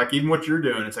 like even what you're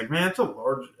doing, it's like, man,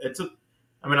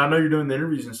 I mean, I know you're doing the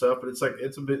interviews and stuff, but it's like,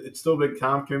 it's still a big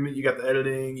time commitment. You got the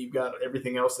editing, you've got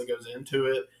everything else that goes into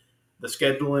it, the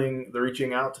scheduling, the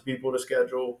reaching out to people to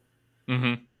schedule.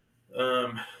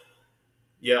 Mm-hmm.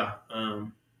 Yeah.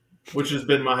 Which has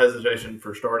been my hesitation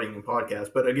for starting a podcast.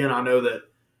 But again, I know that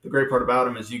the great part about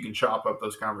them is you can chop up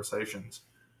those conversations.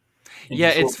 Yeah,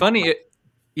 it's funny.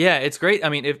 Yeah, it's great. I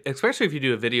mean, especially if you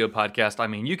do a video podcast, I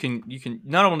mean, you can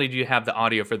not only do you have the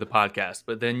audio for the podcast,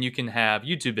 but then you can have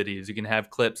YouTube videos, you can have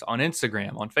clips on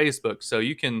Instagram, on Facebook. So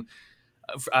you can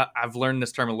I've learned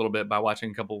this term a little bit by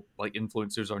watching a couple like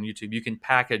influencers on YouTube. You can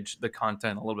package the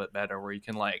content a little bit better, where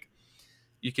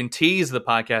you can tease the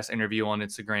podcast interview on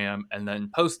Instagram and then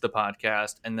post the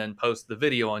podcast and then post the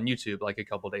video on YouTube like a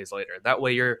couple days later. That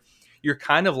way you're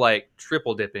kind of like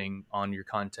triple dipping on your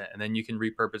content, and then you can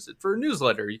repurpose it for a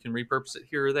newsletter. You can repurpose it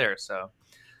here or there. So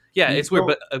yeah, it's weird,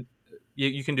 but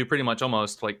you can do pretty much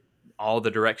almost like all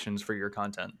the directions for your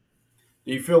content.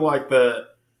 Do you feel like that?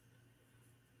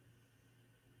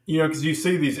 Because you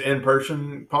see these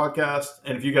in-person podcasts,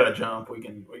 and if you got to jump, we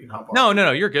can hop on.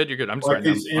 No, you're good. You're good. I'm just like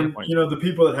these, the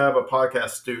people that have a podcast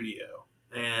studio,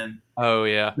 and oh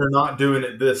yeah, they're not doing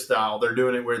it this style. They're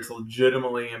doing it where it's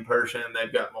legitimately in person.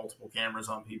 They've got multiple cameras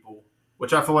on people,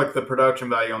 which I feel like the production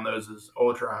value on those is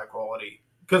ultra high quality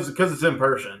because it's in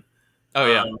person. Oh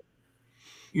yeah.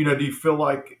 Do you feel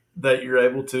like that you're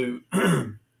able to, at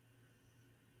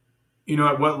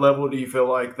what level do you feel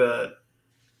like that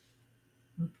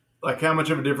like how much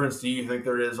of a difference do you think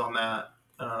there is on that?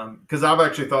 Because I've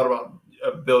actually thought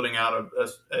about building out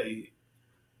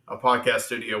a podcast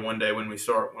studio one day when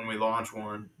we launch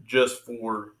one just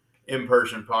for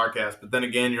in-person podcasts. But then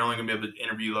again, you're only going to be able to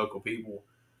interview local people,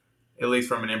 at least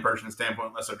from an in-person standpoint,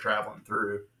 unless they're traveling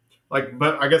through. Like,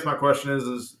 but I guess my question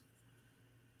is,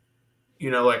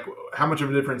 like how much of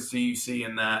a difference do you see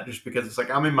in that? Just because it's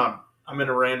like I'm in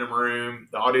a random room,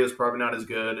 the audio is probably not as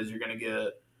good as you're going to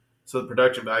get, so the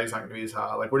production value is not going to be as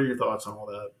high. Like, what are your thoughts on all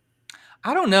that?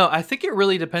 I don't know. I think it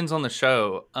really depends on the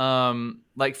show.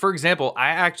 Like for example,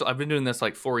 I've been doing this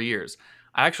like 4 years.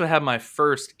 I actually have my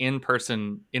first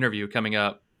in-person interview coming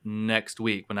up next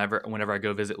week whenever I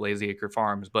go visit Lazy Acre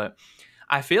Farms. But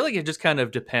I feel like it just kind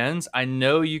of depends. I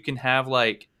know you can have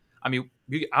you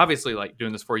obviously like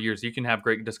doing this 4 years, you can have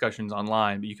great discussions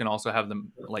online, but you can also have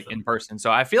them like in person.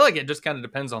 So I feel like it just kind of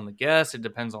depends on the guest. It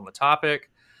depends on the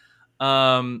topic.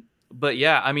 But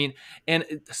yeah, I mean,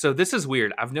 and so this is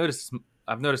weird. I've noticed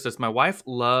this. My wife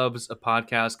loves a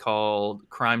podcast called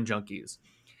Crime Junkies,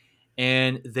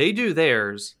 and they do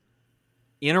theirs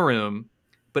in a room.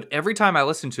 But every time I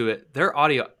listen to it, their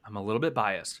audio, I'm a little bit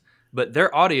biased, but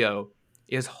their audio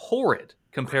is horrid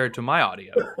compared to my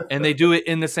audio, and they do it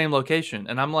in the same location.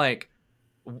 And I'm like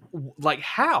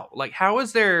how? Like, how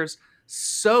is theirs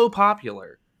so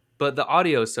popular, but the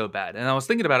audio is so bad? And I was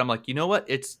thinking about it, I'm like, you know what?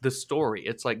 It's the story.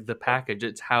 It's like the package.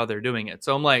 It's how they're doing it.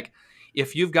 So I'm like,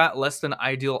 if you've got less than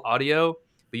ideal audio,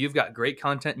 but you've got great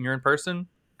content and you're in person,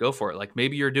 go for it. Like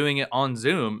maybe you're doing it on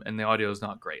Zoom and the audio is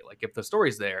not great. Like if the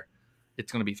story's there,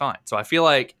 it's going to be fine. So I feel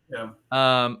like,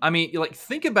 I mean, like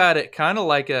think about it kind of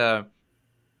like a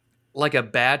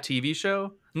bad TV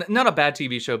show, not a bad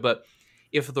TV show, but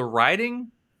if the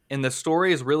writing and the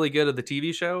story is really good of the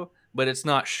TV show, but it's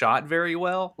not shot very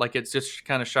well, like it's just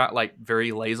kind of shot like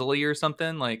very lazily or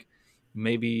something, like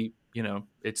maybe,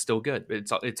 it's still good.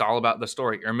 It's all about the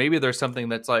story. Or maybe there's something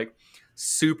that's like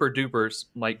super duper,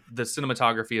 like the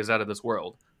cinematography is out of this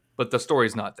world, but the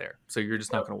story's not there. So you're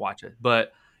just not going to watch it.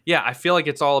 But yeah, I feel like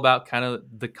it's all about kind of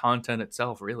the content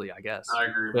itself, really, I guess. I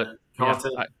agree, but, man.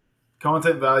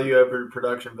 Content value over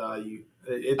production value.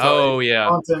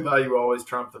 Content value always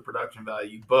trumps the production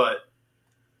value, but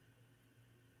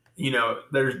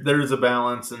there's a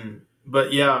balance,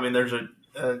 but yeah, I mean, there's I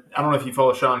don't know if you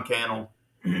follow Sean Cannell.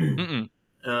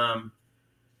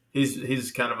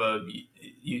 He's kind of a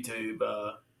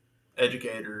YouTube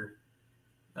educator.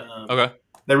 Okay.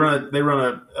 They run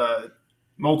a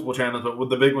multiple channels, but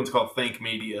the big one's called Think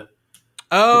Media.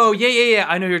 Oh yeah.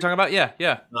 I know who you're talking about. Yeah.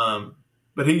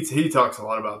 But he talks a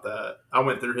lot about that. I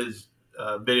went through his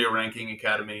video ranking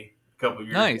academy a couple of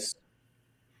years ago.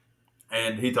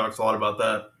 And he talks a lot about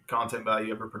that content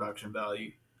value over production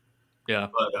value. Yeah.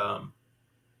 But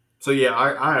so yeah,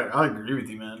 I agree with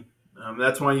you, man.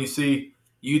 That's why you see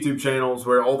YouTube channels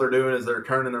where all they're doing is they're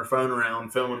turning their phone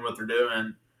around, filming what they're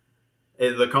doing.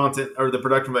 The content or the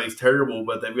production value is terrible,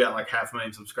 but they've got like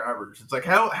 500,000 subscribers. It's like,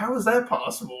 how is that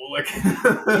possible? Like,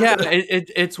 yeah,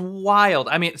 it's wild.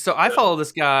 I mean, so I follow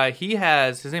this guy.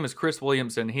 His name is Chris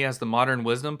Williamson. He has the Modern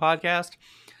Wisdom podcast.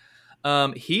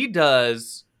 He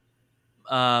does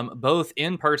both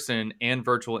in person and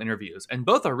virtual interviews, and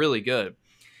both are really good.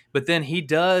 But then he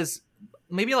does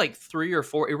maybe like 3 or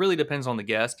 4. It really depends on the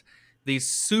guest. These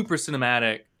super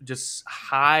cinematic, just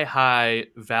high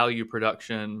value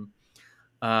production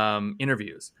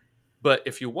interviews. But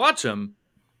if you watch them,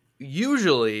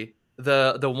 usually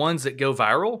the ones that go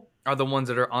viral are the ones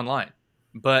that are online.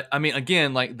 But I mean,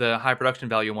 again, like the high production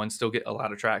value ones still get a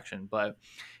lot of traction. But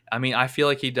I mean, I feel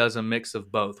like he does a mix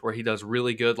of both, where he does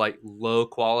really good, like low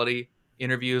quality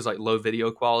interviews, like low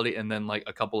video quality, and then like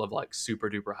a couple of like super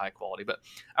duper high quality. But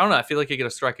I don't know. I feel like you got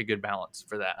to strike a good balance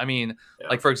for that. I mean,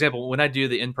 like for example, when I do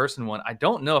the in-person one, I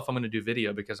don't know if I'm going to do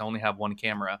video because I only have one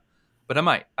camera. But I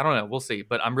might. I don't know. We'll see.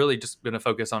 But I'm really just going to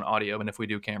focus on audio. And if we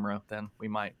do camera, then we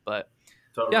might. But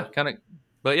totally. Yeah, kind of.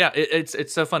 But yeah,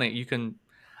 it's so funny.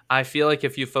 I feel like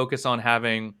if you focus on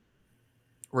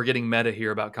we're getting meta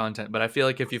here about content, but I feel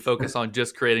like if you focus on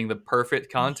just creating the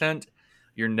perfect content,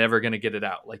 you're never going to get it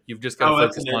out. Like you've just got to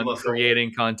focus on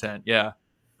creating content. Yeah.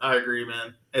 I agree,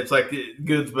 man. It's like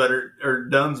good's better or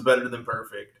done's better than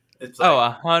perfect. It's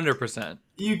like, 100%.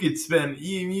 You could spend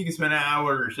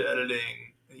hours editing.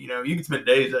 You can spend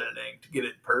days editing to get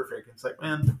it perfect. It's like,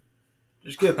 man,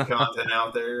 just get the content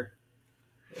out there.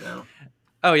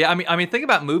 Oh yeah, I mean, think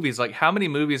about movies. Like, how many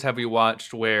movies have we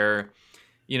watched where,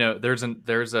 there's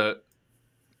a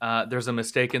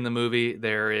mistake in the movie.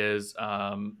 There is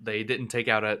they didn't take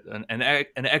out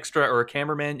an extra, or a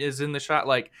cameraman is in the shot.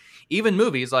 Like, even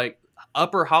movies, like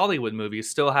upper Hollywood movies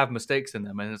still have mistakes in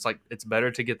them, and it's like it's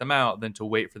better to get them out than to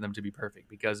wait for them to be perfect,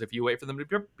 because if you wait for them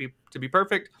to be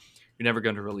perfect, you're never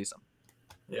going to release them.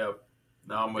 Yeah,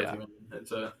 no, I'm with Yeah. you, man.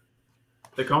 It's the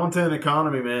content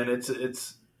economy, man.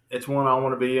 It's one I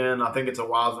want to be in. I think it's a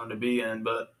wise one to be in,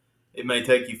 but it may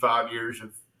take you 5 years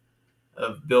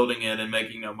of building it and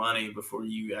making no money before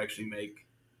you actually make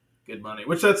good money.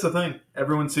 Which that's the thing.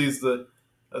 Everyone sees the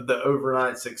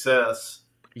overnight success,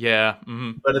 Yeah.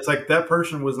 Mm-hmm. but it's like that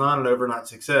person was not an overnight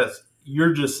success.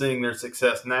 You're just seeing their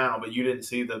success now, but you didn't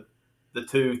see the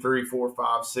 2, 3, 4,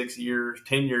 5, 6 years,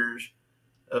 10 years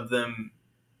of them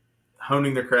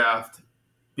honing their craft,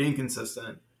 being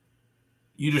consistent.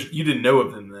 You didn't know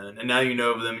of them then, and now you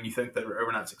know of them, and you think they're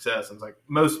overnight success. And it's like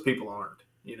most people aren't.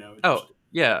 Oh,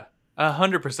 yeah,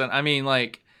 100%. I mean,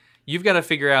 like, you've got to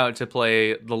figure out to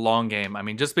play the long game. I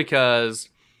mean, just because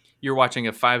you're watching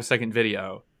a 5-second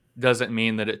video doesn't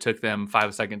mean that it took them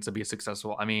 5 seconds to be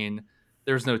successful. I mean,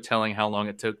 there's no telling how long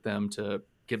it took them to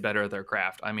get better at their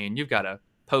craft. I mean, you've got to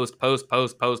post,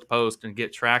 and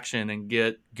get traction and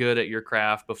get good at your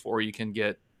craft before you can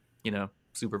get,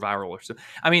 super viral or so.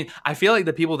 I mean, I feel like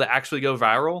the people that actually go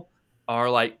viral are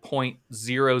like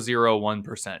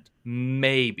 0.001%,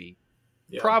 maybe.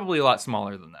 Yeah. Probably a lot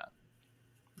smaller than that.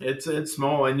 It's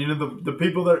small, and the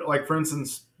people that, like, for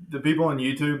instance, the people on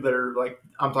YouTube that are, like,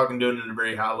 I'm talking doing it at a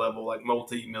very high level, like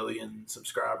multi-million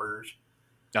subscribers.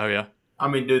 Oh yeah. I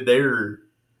mean, dude, they're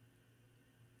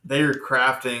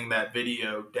crafting that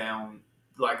video down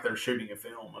like they're shooting a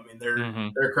film. I mean,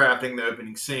 they're crafting the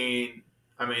opening scene.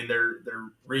 I mean, they're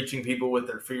reaching people with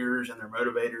their fears and their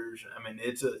motivators. I mean,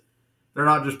 they're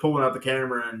not just pulling out the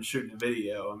camera and shooting a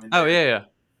video. I mean, yeah.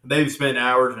 They've spent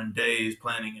hours and days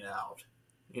planning it out,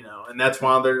 and that's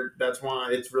why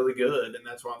it's really good, and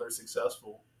that's why they're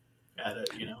successful at it,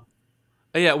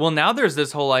 Yeah, well, now there's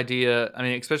this whole idea, I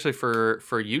mean, especially for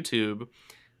YouTube,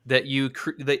 that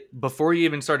that before you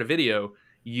even start a video,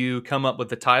 you come up with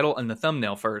the title and the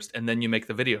thumbnail first, and then you make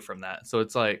the video from that. So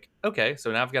it's like, okay,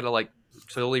 so now I've got to like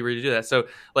totally redo that. So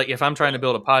like if I'm trying to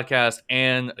build a podcast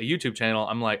and a YouTube channel,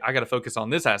 I'm like, I got to focus on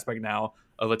this aspect now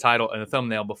of a title and a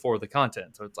thumbnail before the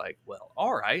content. So it's like, well,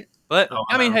 all right. But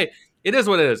I mean, hey, it is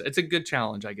what it is. It's a good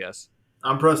challenge, I guess.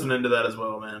 I'm pressing into that as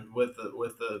well, man, with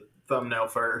the thumbnail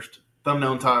first,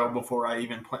 thumbnail and title before I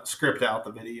even script out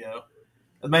the video.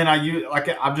 Man, I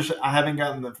haven't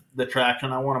gotten the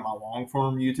traction I want on my long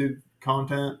form YouTube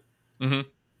content. Mm-hmm.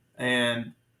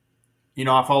 And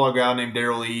I follow a guy named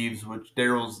Daryl Eves, which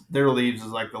Daryl Eves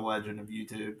is like the legend of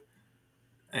YouTube,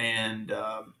 and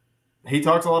he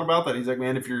talks a lot about that. He's like,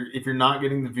 man, if you're not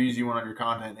getting the views you want on your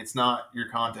content, it's not your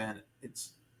content.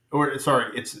 It's not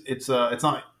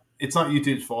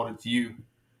YouTube's fault. It's you.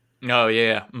 Oh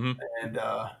yeah. Mm-hmm. And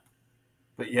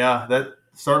but yeah, that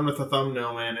starting with the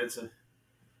thumbnail, man, it's a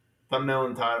thumbnail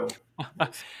and title.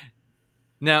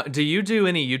 Now, do you do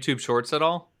any YouTube shorts at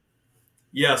all?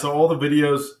 Yeah, so all the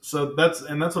videos. So that's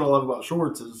what I love about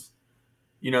shorts is,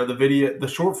 the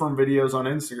short form videos on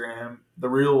Instagram, the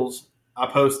reels. I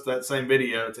post that same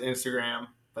video to Instagram,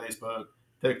 Facebook,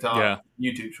 TikTok,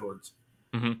 YouTube Shorts,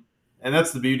 mm-hmm. and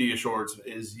that's the beauty of shorts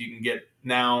is you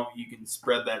can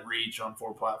spread that reach on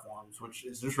 4 platforms, which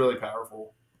is just really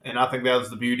powerful. And I think that was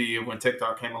the beauty of when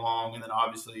TikTok came along, and then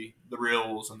obviously the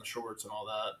reels and the shorts and all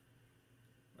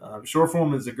that. Short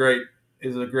form is a great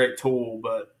tool,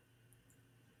 but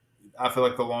I feel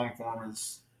like the long form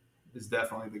is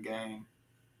definitely the game.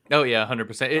 Oh yeah,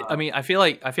 100%. I mean, I feel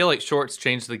like shorts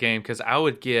changed the game because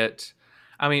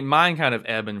mine kind of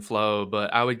ebb and flow,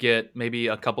 but I would get maybe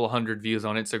a couple of hundred views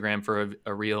on Instagram for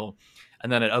a reel,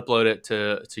 and then I'd upload it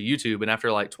to YouTube, and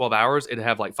after like 12 hours, it'd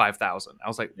have like 5,000. I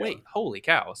was like, wait, holy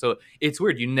cow! So it's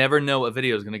weird. You never know a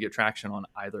video is going to get traction on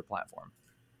either platform.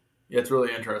 Yeah, it's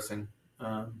really interesting.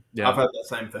 I've had that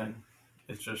same thing.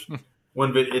 It's just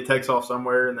one video it takes off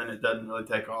somewhere, and then it doesn't really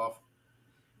take off.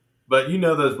 But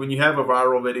those when you have a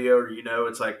viral video, or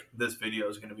it's like this video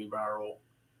is going to be viral.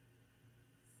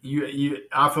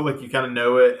 I feel like you kind of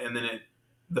know it, and then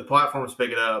the platforms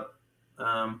pick it up.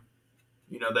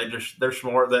 They're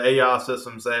smart. The AI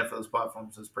systems they have for those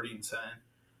platforms is pretty insane,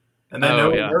 and they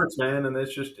know it works, man. And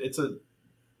it's a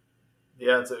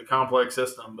complex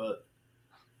system, but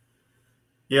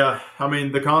yeah, I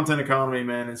mean the content economy,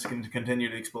 man, is going to continue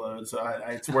to explode. So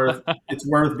it's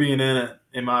worth being in it,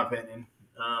 in my opinion.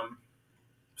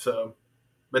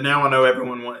 But now I know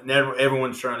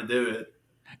everyone's trying to do it.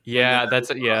 Yeah,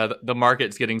 the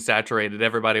market's getting saturated.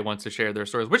 Everybody wants to share their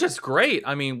stories, which is great.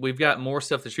 I mean, we've got more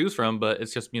stuff to choose from, but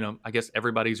it's just, I guess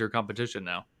everybody's your competition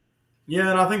now. Yeah,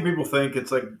 and I think people think that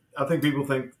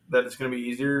it's going to be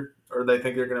easier, or they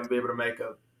think they're going to be able to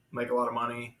make a lot of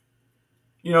money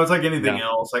It's like anything Yeah.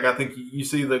 else. Like I think you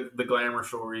see the glamour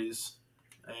stories,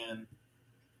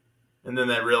 and then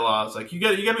they realize like you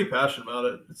got to be passionate about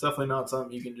it. It's definitely not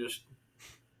something you can just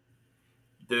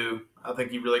do. I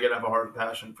think you really got to have a heart and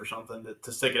passion for something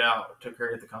to stick it out, to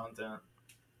create the content.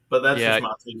 But that's Yeah. just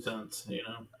my 2 cents,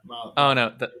 Oh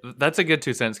no, that's a good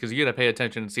 2 cents, because you got to pay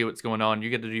attention and see what's going on. You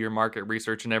get to do your market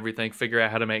research and everything, figure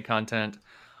out how to make content,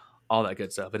 all that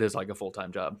good stuff. It is like a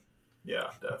full-time job.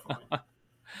 Yeah, definitely.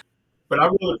 But I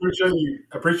really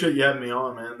appreciate you having me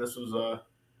on, man. This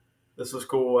was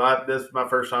cool. This is my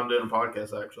first time doing a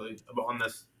podcast actually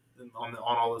on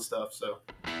all this stuff. So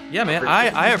Yeah, man,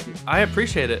 I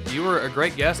appreciate it. You were a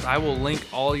great guest. I will link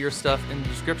all your stuff in the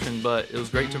description, but it was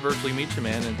great to virtually meet you,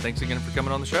 man, and thanks again for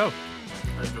coming on the show.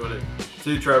 I enjoyed it.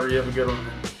 See you, Trevor. You have a good one,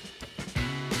 man.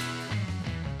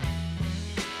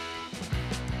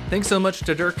 Thanks so much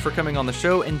to Dirk for coming on the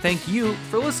show, and thank you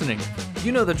for listening.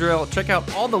 You know the drill. Check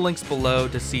out all the links below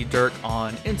to see Dirk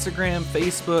on Instagram,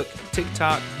 Facebook,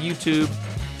 TikTok, YouTube,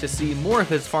 to see more of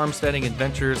his farmsteading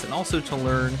adventures, and also to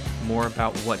learn more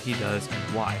about what he does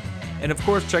and why. And of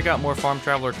course, check out more Farm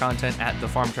Traveler content at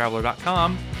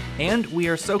thefarmtraveler.com. And we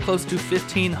are so close to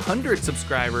 1,500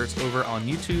 subscribers over on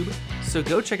YouTube, so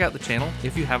go check out the channel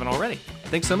if you haven't already.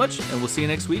 Thanks so much, and we'll see you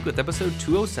next week with episode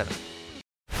 207.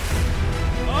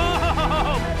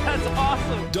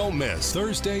 Don't miss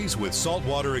Thursdays with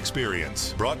Saltwater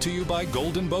Experience, brought to you by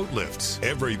Golden Boat Lifts,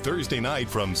 every Thursday night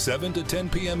from 7 to 10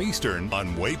 p.m. Eastern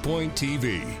on Waypoint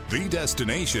TV, the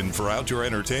destination for outdoor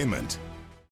entertainment.